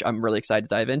there, which I'm really excited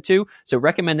to dive into. So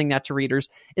recommending that to readers.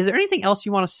 Is there anything else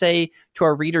you want to say to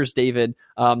our readers, David,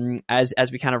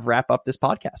 as we kind of wrap up this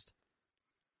podcast?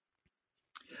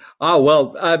 Oh,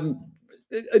 well,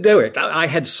 I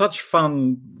had such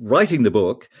fun writing the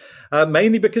book,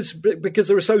 mainly because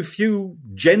there are so few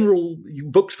general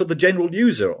books for the general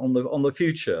user on the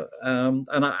future, and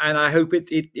I hope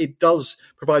it does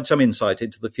provide some insight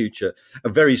into the future. A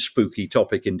very spooky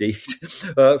topic indeed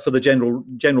for the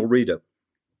general reader.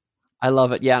 I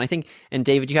love it. Yeah. And I think, and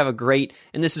David, you have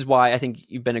and this is why I think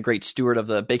you've been a great steward of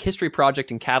the Big History Project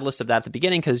and catalyst of that at the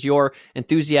beginning, because your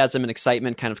enthusiasm and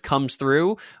excitement kind of comes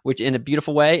through, which in a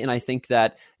beautiful way. And I think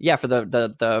that, for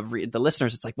the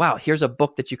listeners, it's like, wow, here's a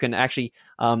book that you can actually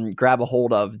grab a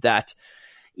hold of that.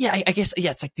 I guess,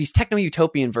 it's like these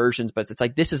techno-utopian versions, but it's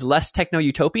like, this is less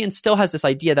techno-utopian, still has this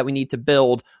idea that we need to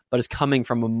build, but is coming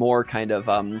from a more kind of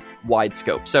wide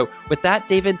scope. So with that,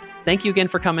 David, thank you again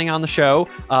for coming on the show,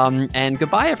 and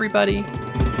goodbye, everybody.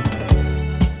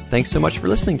 Thanks so much for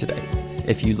listening today.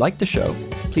 If you like the show,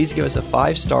 please give us a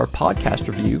 5-star podcast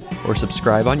review or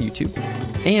subscribe on YouTube.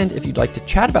 And if you'd like to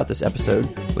chat about this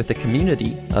episode with a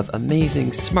community of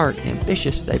amazing, smart,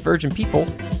 ambitious, divergent people,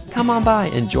 come on by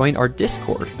and join our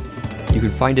Discord. You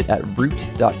can find it at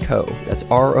roote.co. That's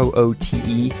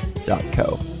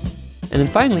ROOTE.co. And then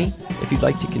finally, if you'd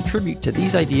like to contribute to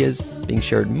these ideas being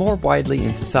shared more widely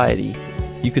in society,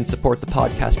 you can support the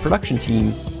podcast production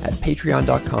team at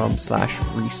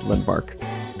patreon.com/Rhys Lindmark.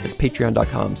 That's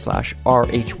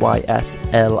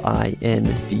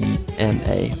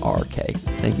patreon.com/RHYSLINDMARK.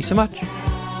 Thank you so much.